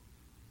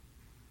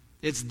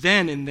 it's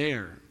then and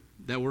there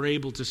that we're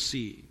able to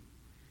see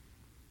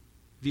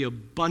the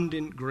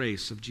abundant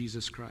grace of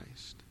Jesus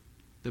Christ,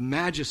 the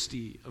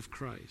majesty of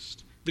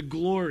Christ, the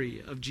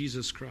glory of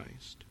Jesus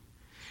Christ.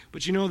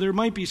 But you know, there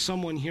might be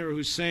someone here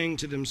who's saying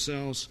to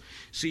themselves,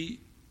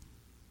 see,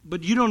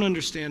 but you don't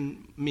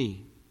understand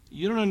me.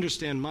 You don't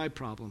understand my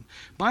problem.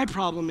 My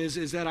problem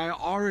is that I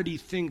already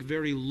think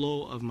very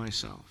low of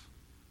myself.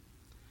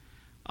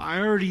 I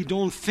already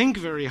don't think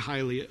very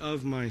highly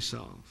of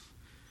myself.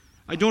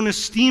 I don't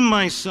esteem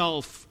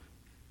myself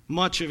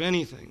much of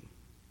anything.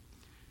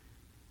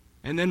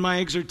 And then my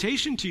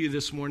exhortation to you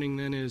this morning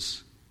then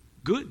is,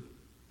 good.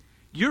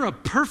 You're a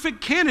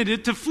perfect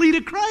candidate to flee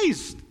to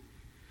Christ.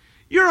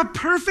 You're a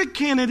perfect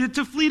candidate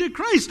to flee to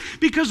Christ,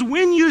 because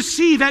when you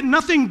see that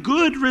nothing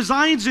good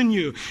resides in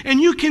you,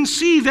 and you can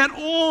see that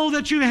all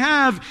that you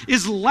have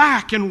is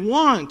lack and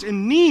want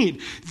and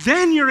need,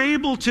 then you're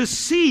able to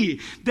see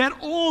that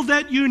all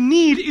that you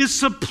need is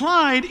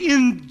supplied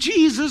in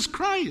Jesus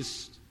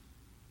Christ.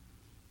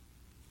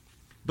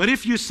 But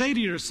if you say to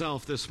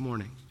yourself this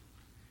morning,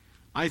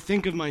 I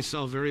think of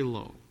myself very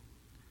low,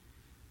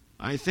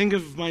 I think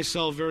of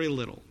myself very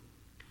little,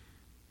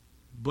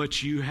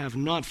 but you have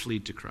not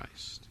fled to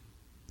Christ,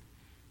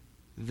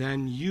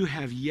 then you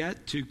have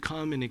yet to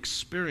come and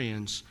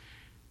experience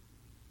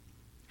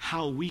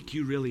how weak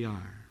you really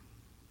are.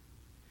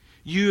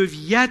 You have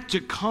yet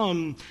to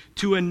come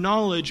to a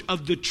knowledge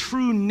of the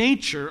true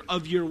nature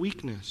of your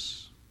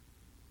weakness.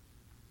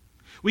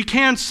 We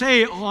can't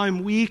say, oh,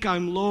 I'm weak,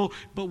 I'm low,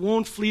 but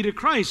won't flee to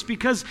Christ.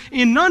 Because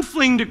in not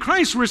fleeing to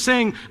Christ, we're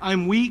saying,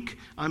 I'm weak,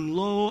 I'm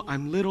low,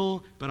 I'm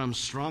little, but I'm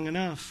strong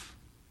enough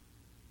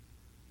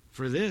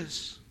for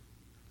this.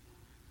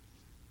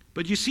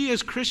 But you see,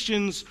 as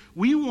Christians,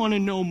 we want to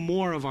know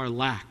more of our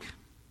lack.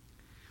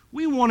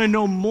 We want to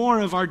know more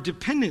of our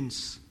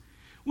dependence.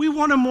 We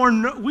want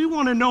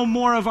to know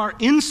more of our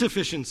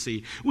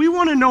insufficiency. We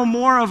want to know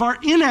more of our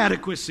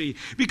inadequacy.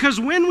 Because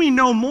when we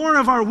know more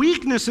of our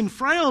weakness and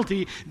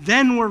frailty,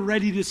 then we're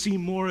ready to see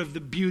more of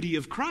the beauty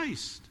of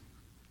Christ.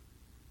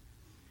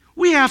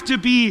 We have to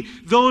be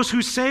those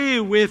who say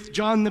with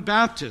John the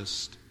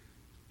Baptist,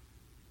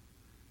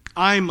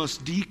 I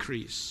must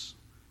decrease,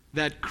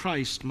 that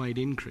Christ might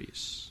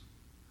increase.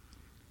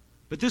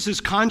 But this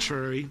is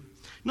contrary,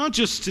 not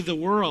just to the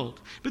world,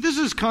 but this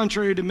is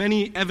contrary to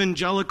many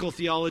evangelical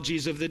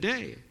theologies of the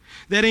day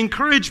that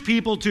encourage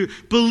people to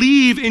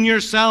believe in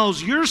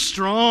yourselves. You're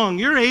strong,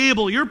 you're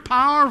able, you're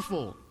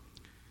powerful.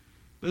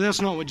 But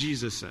that's not what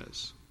Jesus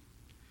says.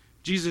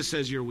 Jesus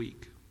says you're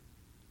weak.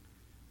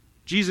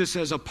 Jesus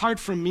says, apart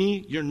from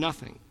me, you're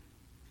nothing.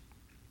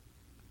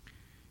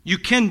 You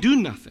can do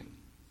nothing.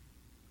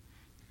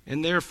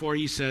 And therefore,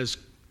 he says,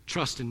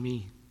 trust in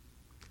me.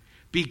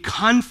 Be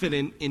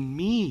confident in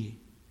me.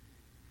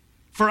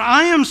 For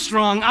I am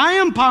strong, I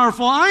am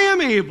powerful, I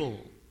am able.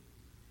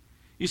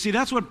 You see,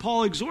 that's what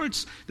Paul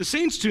exhorts the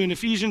saints to in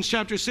Ephesians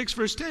chapter 6,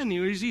 verse 10.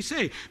 What does he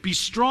say? Be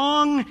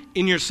strong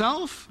in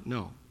yourself?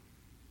 No.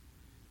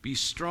 Be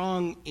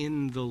strong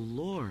in the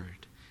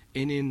Lord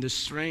and in the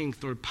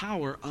strength or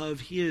power of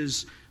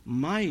his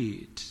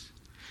might.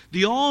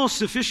 The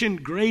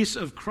all-sufficient grace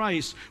of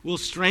Christ will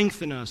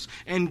strengthen us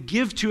and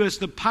give to us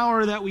the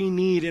power that we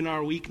need in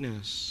our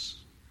weakness.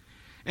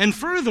 And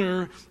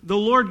further, the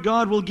Lord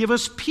God will give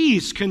us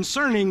peace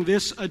concerning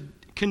this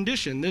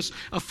condition, this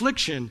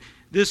affliction,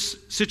 this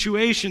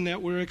situation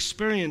that we're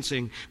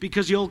experiencing,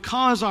 because He'll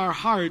cause our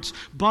hearts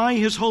by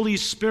His Holy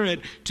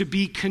Spirit to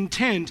be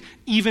content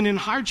even in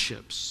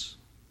hardships.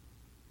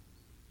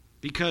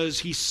 Because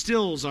He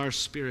stills our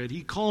spirit.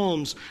 He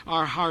calms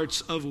our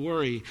hearts of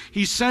worry.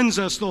 He sends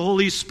us the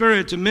Holy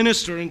Spirit to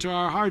minister into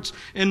our hearts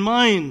and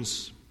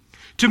minds,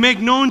 to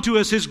make known to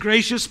us His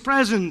gracious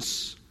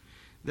presence,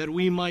 that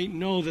we might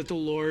know that the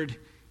Lord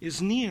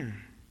is near,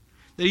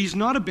 that He's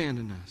not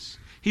abandoned us.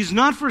 He's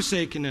not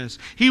forsaken us.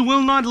 He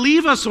will not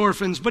leave us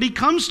orphans, but He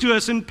comes to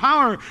us in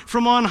power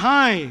from on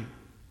high.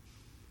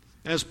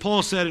 As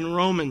Paul said in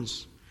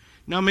Romans,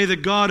 now may the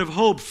God of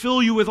hope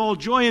fill you with all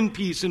joy and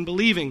peace in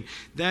believing,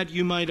 that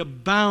you might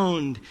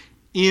abound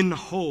in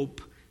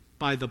hope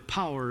by the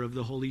power of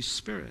the Holy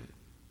Spirit.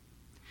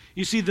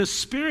 You see, the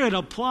Spirit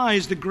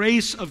applies the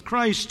grace of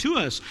Christ to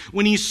us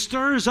when He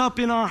stirs up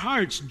in our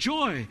hearts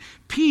joy,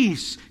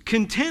 peace,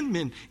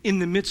 contentment in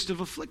the midst of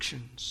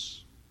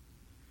afflictions.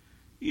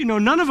 You know,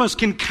 none of us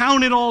can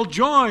count it all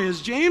joy,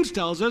 as James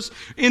tells us,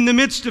 in the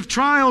midst of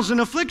trials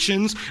and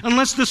afflictions,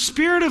 unless the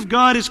Spirit of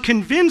God has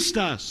convinced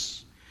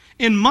us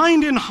in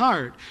mind and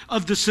heart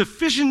of the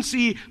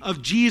sufficiency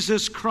of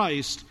Jesus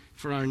Christ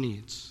for our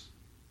needs.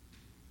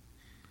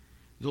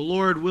 The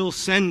Lord will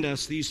send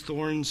us these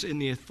thorns in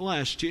the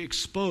flesh to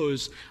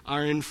expose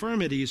our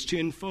infirmities,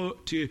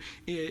 to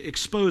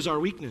expose our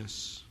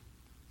weakness,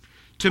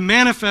 to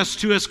manifest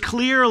to us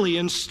clearly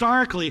and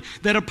starkly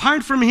that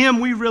apart from Him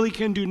we really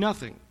can do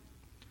nothing.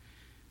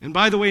 And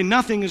by the way,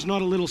 nothing is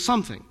not a little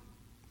something.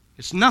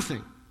 It's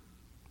nothing.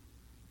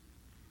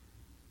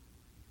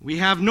 We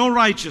have no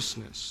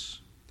righteousness,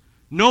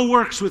 no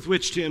works with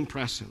which to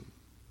impress Him.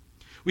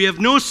 We have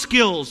no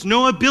skills,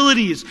 no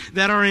abilities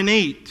that are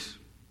innate,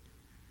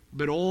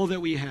 but all that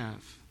we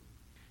have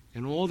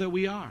and all that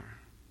we are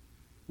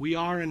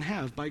and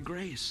have by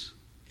grace,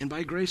 and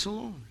by grace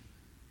alone.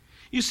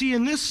 You see,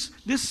 in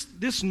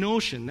this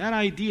notion, that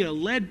idea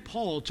led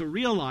Paul to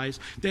realize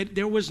that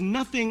there was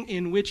nothing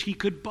in which he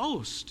could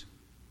boast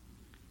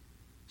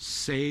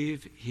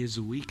save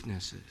his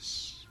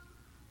weaknesses.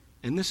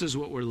 And this is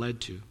what we're led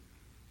to.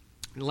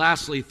 And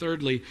lastly,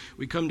 thirdly,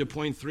 we come to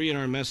point 3 in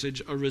our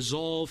message, a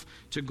resolve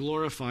to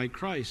glorify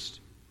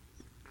Christ.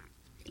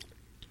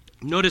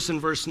 Notice in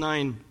verse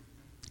 9,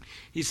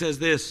 he says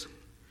this,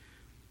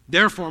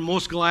 therefore,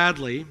 most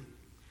gladly,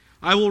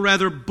 I will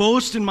rather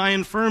boast in my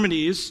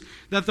infirmities,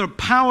 that the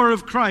power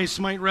of Christ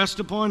might rest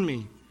upon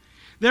me.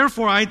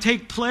 Therefore, I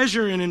take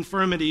pleasure in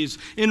infirmities,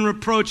 in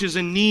reproaches,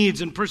 in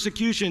needs, in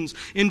persecutions,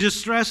 in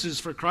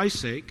distresses for Christ's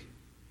sake.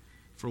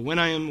 For when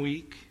I am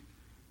weak,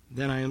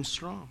 then I am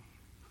strong.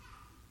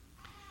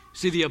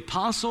 See, the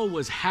apostle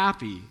was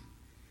happy.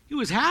 He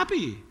was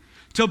happy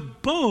to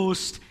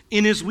boast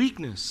in his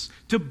weakness,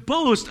 to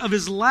boast of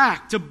his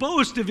lack, to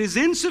boast of his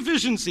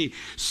insufficiency,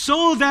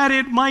 so that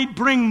it might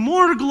bring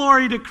more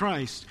glory to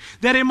Christ,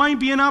 that it might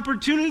be an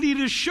opportunity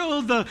to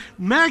show the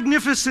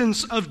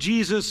magnificence of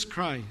Jesus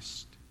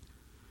Christ.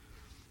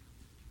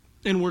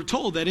 And we're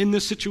told that in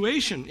this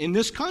situation, in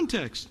this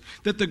context,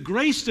 that the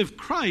grace of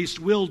Christ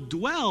will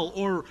dwell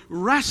or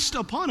rest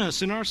upon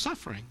us in our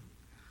suffering.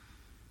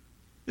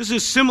 This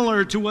is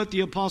similar to what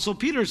the Apostle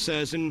Peter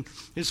says in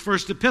his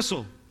first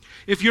epistle.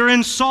 If you're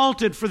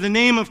insulted for the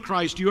name of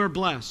Christ, you are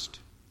blessed,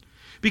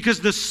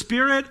 because the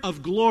Spirit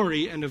of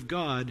glory and of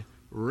God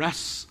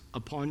rests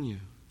upon you.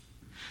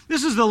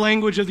 This is the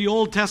language of the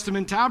Old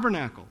Testament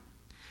tabernacle.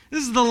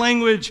 This is the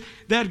language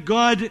that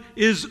God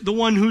is the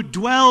one who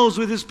dwells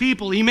with His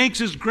people. He makes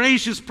His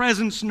gracious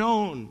presence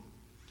known.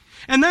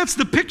 And that's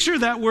the picture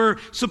that we're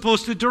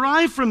supposed to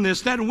derive from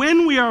this, that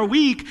when we are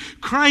weak,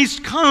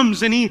 Christ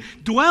comes and He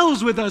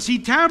dwells with us. He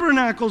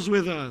tabernacles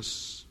with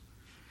us,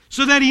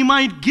 so that He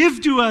might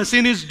give to us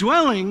in His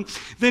dwelling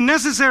the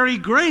necessary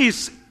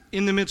grace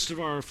in the midst of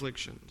our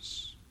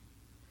afflictions.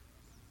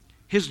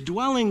 His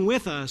dwelling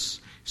with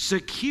us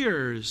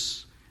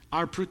secures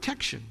our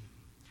protection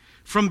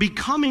from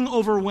becoming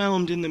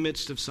overwhelmed in the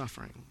midst of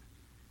suffering.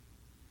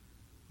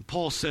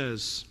 Paul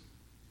says,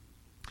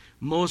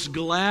 most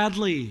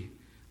gladly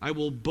I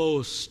will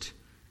boast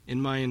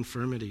in my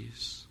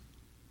infirmities.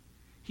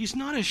 He's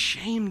not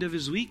ashamed of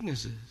his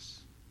weaknesses.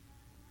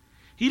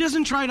 He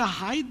doesn't try to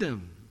hide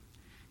them.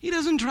 He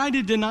doesn't try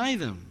to deny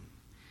them.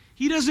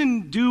 He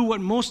doesn't do what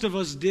most of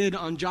us did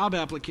on job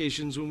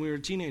applications when we were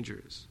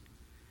teenagers.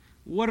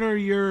 What are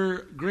your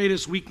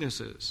greatest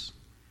weaknesses?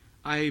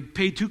 I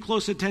pay too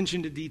close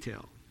attention to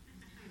detail.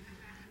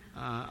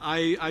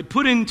 I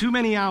put in too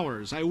many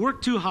hours. I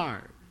work too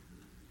hard.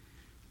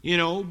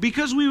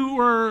 Because we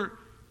were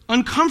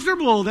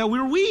uncomfortable that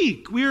we're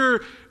weak.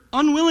 We're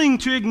unwilling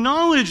to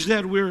acknowledge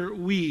that we're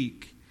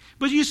weak.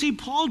 But you see,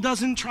 Paul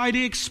doesn't try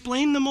to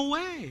explain them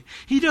away.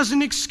 He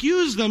doesn't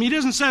excuse them. He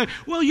doesn't say,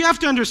 well, you have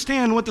to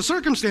understand what the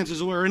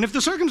circumstances were. And if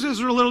the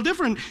circumstances were a little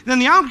different, then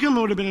the outcome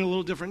would have been a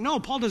little different. No,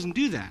 Paul doesn't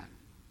do that.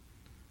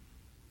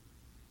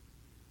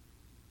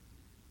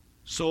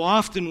 So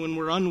often when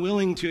we're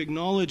unwilling to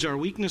acknowledge our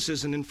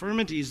weaknesses and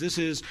infirmities, this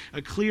is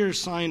a clear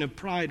sign of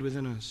pride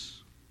within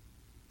us.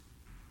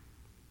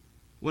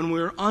 When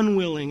we're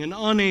unwilling and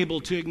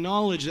unable to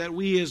acknowledge that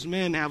we as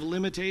men have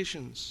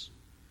limitations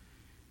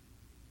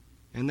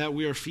and that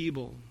we are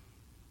feeble.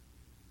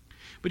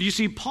 But you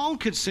see, Paul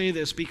could say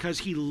this because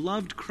he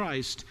loved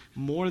Christ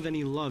more than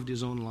he loved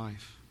his own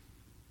life.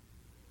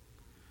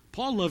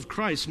 Paul loved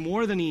Christ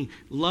more than he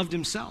loved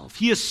himself.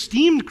 He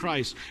esteemed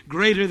Christ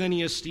greater than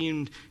he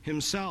esteemed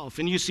himself.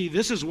 And you see,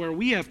 this is where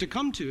we have to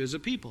come to as a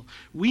people.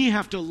 We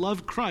have to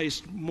love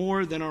Christ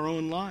more than our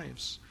own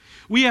lives.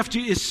 We have to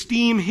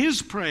esteem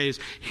his praise,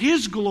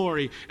 his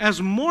glory,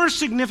 as more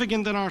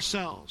significant than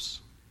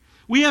ourselves.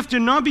 We have to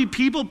not be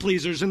people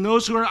pleasers and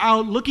those who are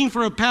out looking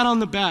for a pat on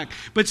the back,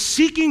 but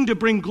seeking to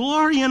bring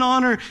glory and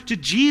honor to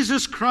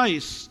Jesus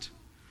Christ.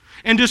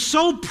 And to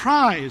so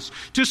prize,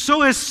 to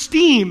so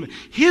esteem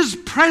his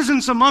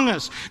presence among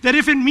us, that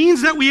if it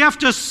means that we have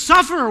to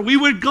suffer, we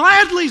would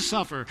gladly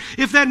suffer.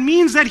 If that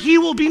means that he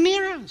will be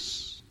near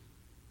us.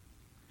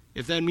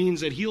 If that means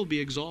that he'll be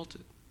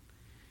exalted.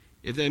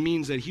 If that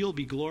means that he'll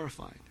be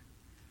glorified.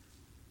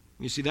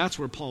 You see, that's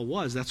where Paul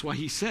was. That's why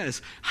he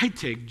says, I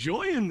take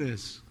joy in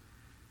this.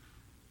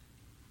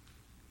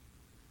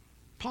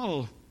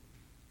 Paul,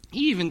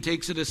 he even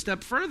takes it a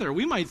step further.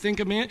 We might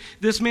think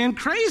this man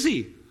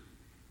crazy.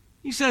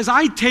 He says,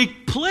 I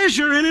take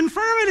pleasure in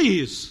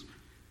infirmities.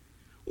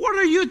 What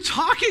are you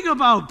talking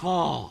about,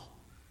 Paul?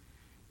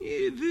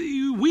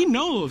 We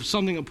know of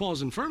something of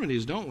Paul's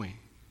infirmities, don't we?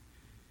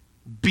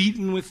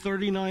 Beaten with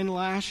 39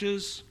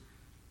 lashes.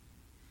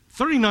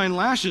 39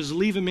 lashes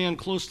leave a man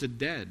close to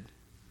dead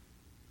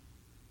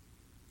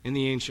in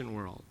the ancient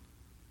world.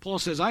 Paul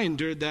says, I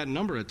endured that a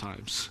number of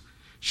times.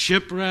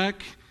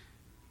 Shipwreck.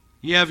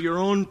 You have your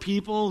own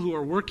people who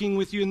are working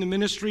with you in the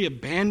ministry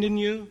abandon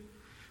you.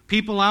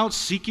 People out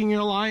seeking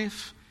your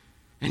life.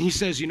 And he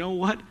says, you know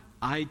what?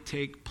 I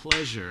take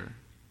pleasure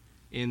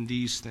in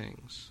these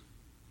things.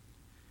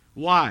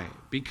 Why?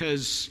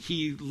 Because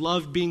he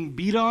loved being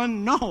beat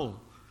on? No.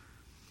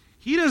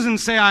 He doesn't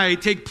say, I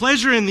take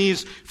pleasure in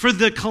these for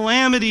the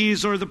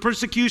calamities or the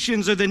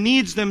persecutions or the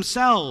needs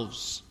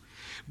themselves.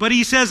 But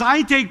he says,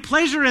 I take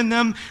pleasure in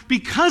them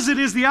because it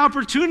is the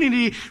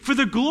opportunity for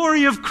the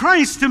glory of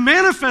Christ to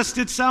manifest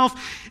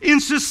itself in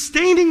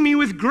sustaining me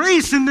with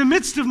grace in the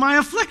midst of my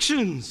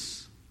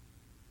afflictions.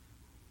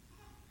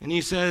 And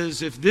he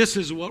says, if this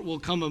is what will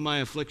come of my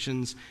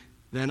afflictions,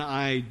 then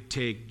I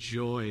take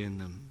joy in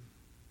them.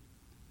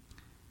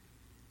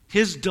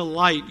 His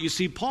delight, you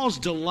see, Paul's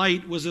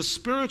delight was a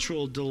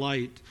spiritual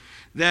delight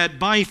that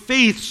by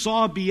faith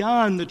saw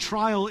beyond the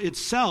trial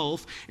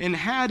itself and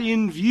had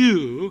in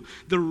view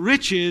the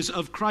riches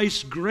of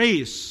Christ's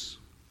grace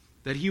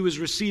that he was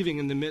receiving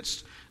in the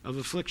midst of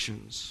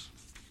afflictions.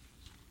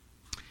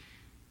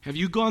 Have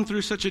you gone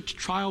through such a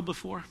trial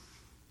before?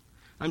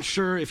 I'm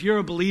sure if you're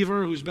a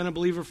believer who's been a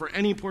believer for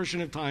any portion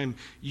of time,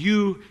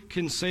 you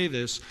can say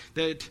this,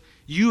 that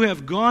you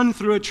have gone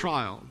through a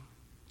trial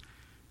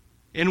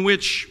in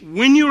which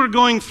when you were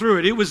going through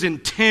it, it was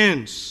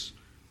intense.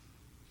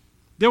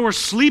 There were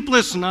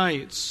sleepless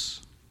nights,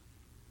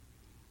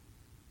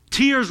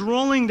 tears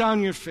rolling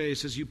down your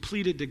face as you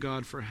pleaded to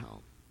God for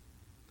help.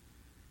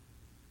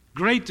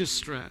 Great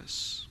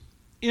distress,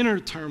 inner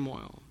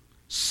turmoil,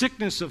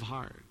 sickness of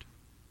heart.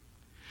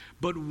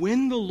 But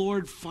when the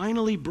Lord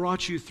finally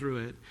brought you through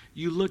it,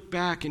 you look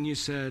back and you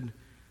said,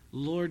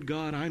 Lord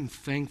God, I'm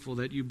thankful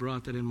that you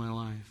brought that in my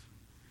life.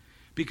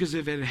 Because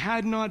if it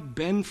had not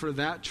been for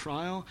that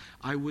trial,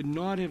 I would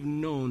not have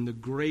known the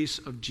grace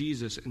of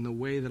Jesus in the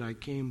way that I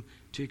came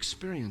to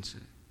experience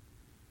it.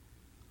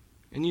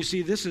 And you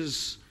see, this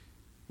is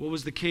what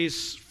was the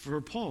case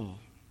for Paul.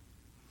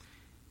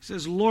 He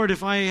says, Lord,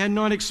 if I had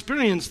not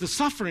experienced the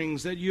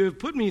sufferings that you have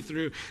put me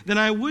through, then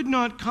I would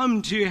not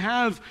come to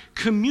have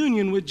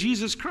communion with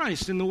Jesus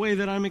Christ in the way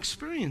that I'm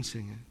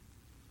experiencing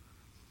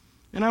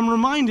it. And I'm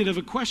reminded of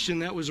a question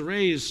that was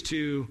raised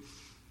to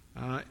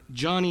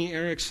Johnny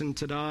Erickson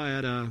Tada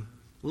at a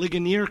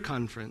Ligonier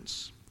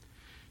conference.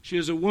 She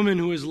is a woman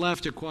who was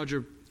left a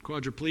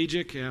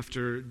quadriplegic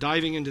after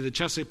diving into the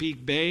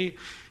Chesapeake Bay,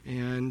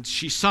 and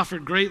she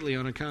suffered greatly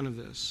on account of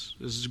this.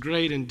 This is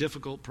great and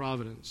difficult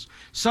providence.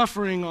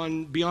 Suffering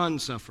on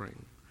beyond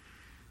suffering.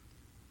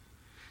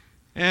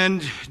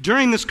 And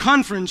during this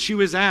conference, she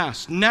was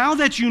asked, now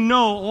that you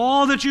know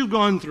all that you've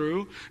gone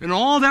through and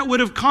all that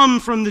would have come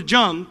from the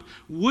jump,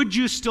 would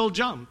you still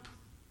jump?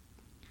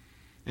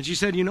 And she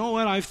said, you know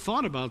what, I've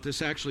thought about this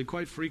actually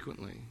quite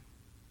frequently.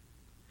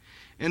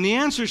 And the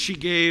answer she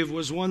gave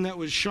was one that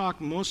would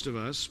shock most of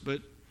us,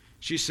 but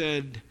she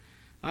said,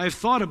 I've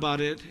thought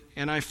about it,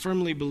 and I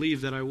firmly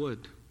believe that I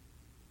would.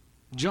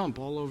 Jump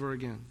all over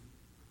again.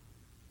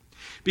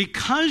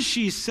 Because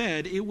she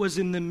said it was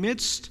in the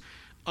midst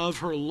of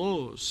her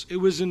lows, it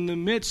was in the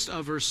midst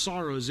of her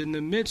sorrows, in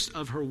the midst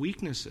of her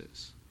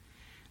weaknesses,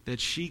 that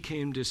she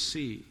came to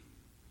see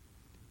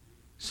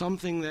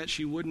something that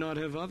she would not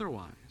have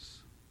otherwise.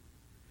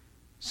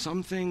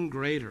 Something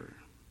greater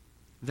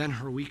than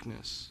her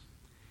weakness.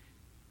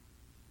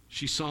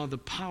 She saw the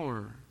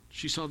power.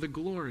 She saw the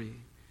glory.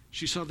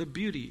 She saw the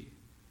beauty.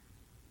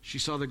 She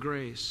saw the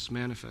grace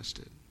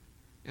manifested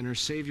in her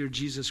Savior,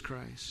 Jesus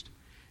Christ,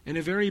 in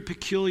a very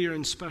peculiar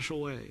and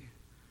special way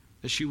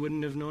that she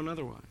wouldn't have known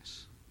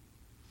otherwise.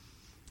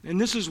 And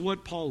this is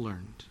what Paul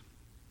learned.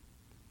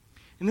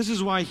 And this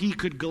is why he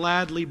could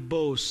gladly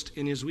boast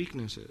in his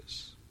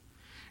weaknesses,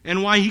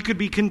 and why he could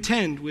be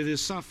content with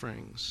his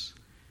sufferings.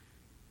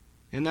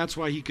 And that's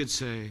why he could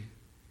say,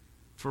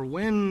 "For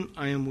when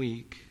I am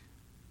weak,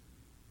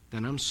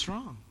 then I'm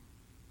strong."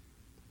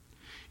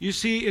 You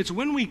see, it's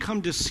when we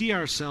come to see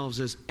ourselves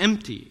as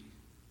empty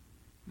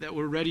that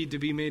we're ready to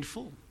be made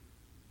full.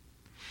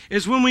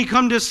 It's when we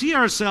come to see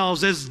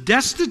ourselves as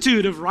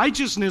destitute of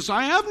righteousness.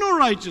 I have no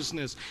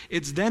righteousness.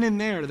 It's then and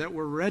there that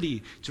we're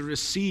ready to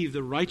receive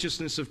the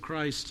righteousness of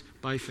Christ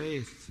by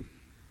faith.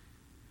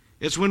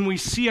 It's when we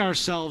see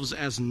ourselves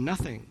as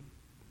nothing.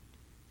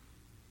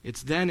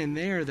 It's then and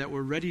there that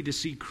we're ready to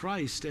see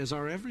Christ as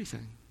our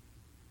everything.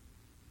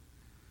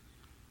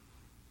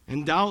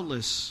 And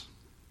doubtless,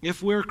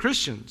 if we're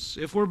Christians,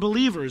 if we're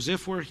believers,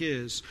 if we're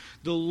His,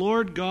 the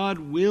Lord God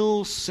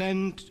will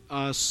send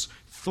us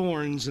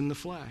thorns in the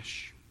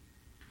flesh.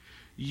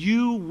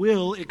 You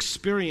will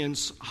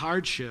experience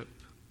hardship.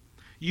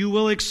 You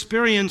will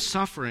experience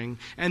suffering,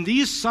 and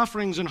these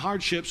sufferings and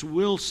hardships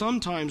will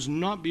sometimes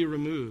not be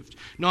removed.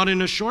 Not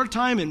in a short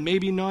time, and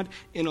maybe not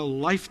in a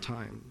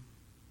lifetime.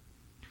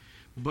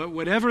 But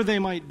whatever they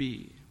might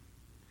be,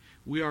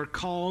 we are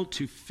called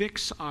to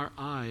fix our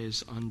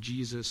eyes on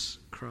Jesus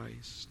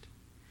Christ.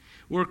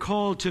 We're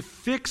called to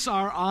fix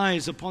our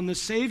eyes upon the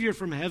Savior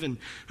from heaven,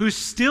 who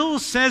still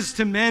says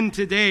to men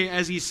today,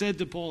 as he said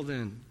to Paul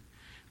then,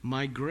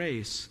 "My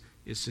grace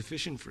is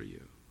sufficient for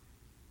you."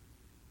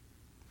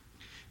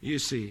 You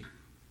see,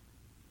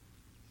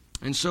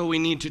 and so we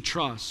need to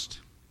trust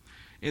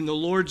in the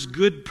Lord's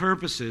good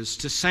purposes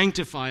to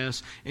sanctify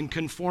us and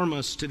conform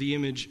us to the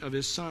image of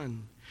His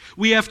Son.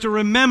 We have to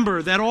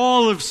remember that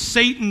all of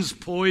Satan's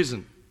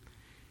poison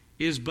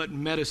is but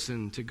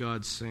medicine to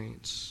God's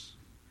saints.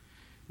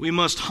 We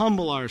must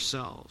humble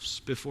ourselves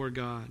before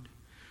God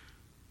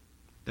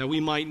that we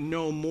might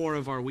know more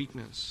of our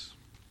weakness.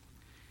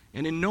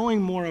 And in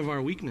knowing more of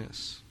our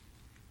weakness,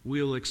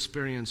 we'll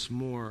experience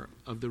more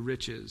of the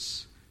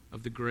riches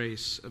of the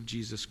grace of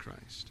Jesus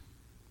Christ.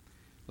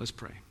 Let's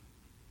pray.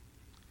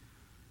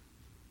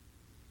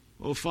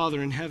 Oh,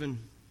 Father in heaven,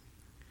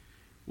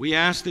 we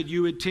ask that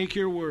you would take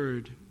your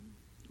word,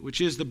 which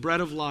is the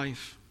bread of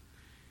life,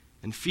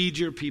 and feed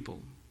your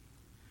people.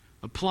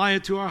 Apply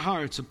it to our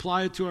hearts,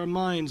 apply it to our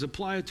minds,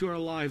 apply it to our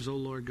lives, O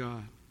Lord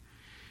God.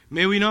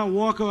 May we not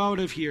walk out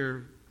of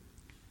here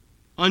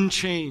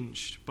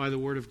unchanged by the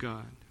word of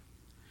God,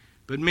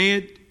 but may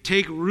it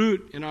take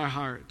root in our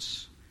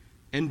hearts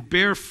and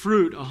bear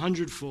fruit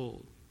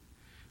 100-fold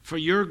for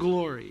your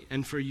glory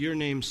and for your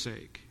name's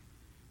sake.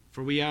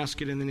 For we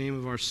ask it in the name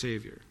of our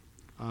Savior.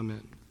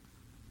 Amen.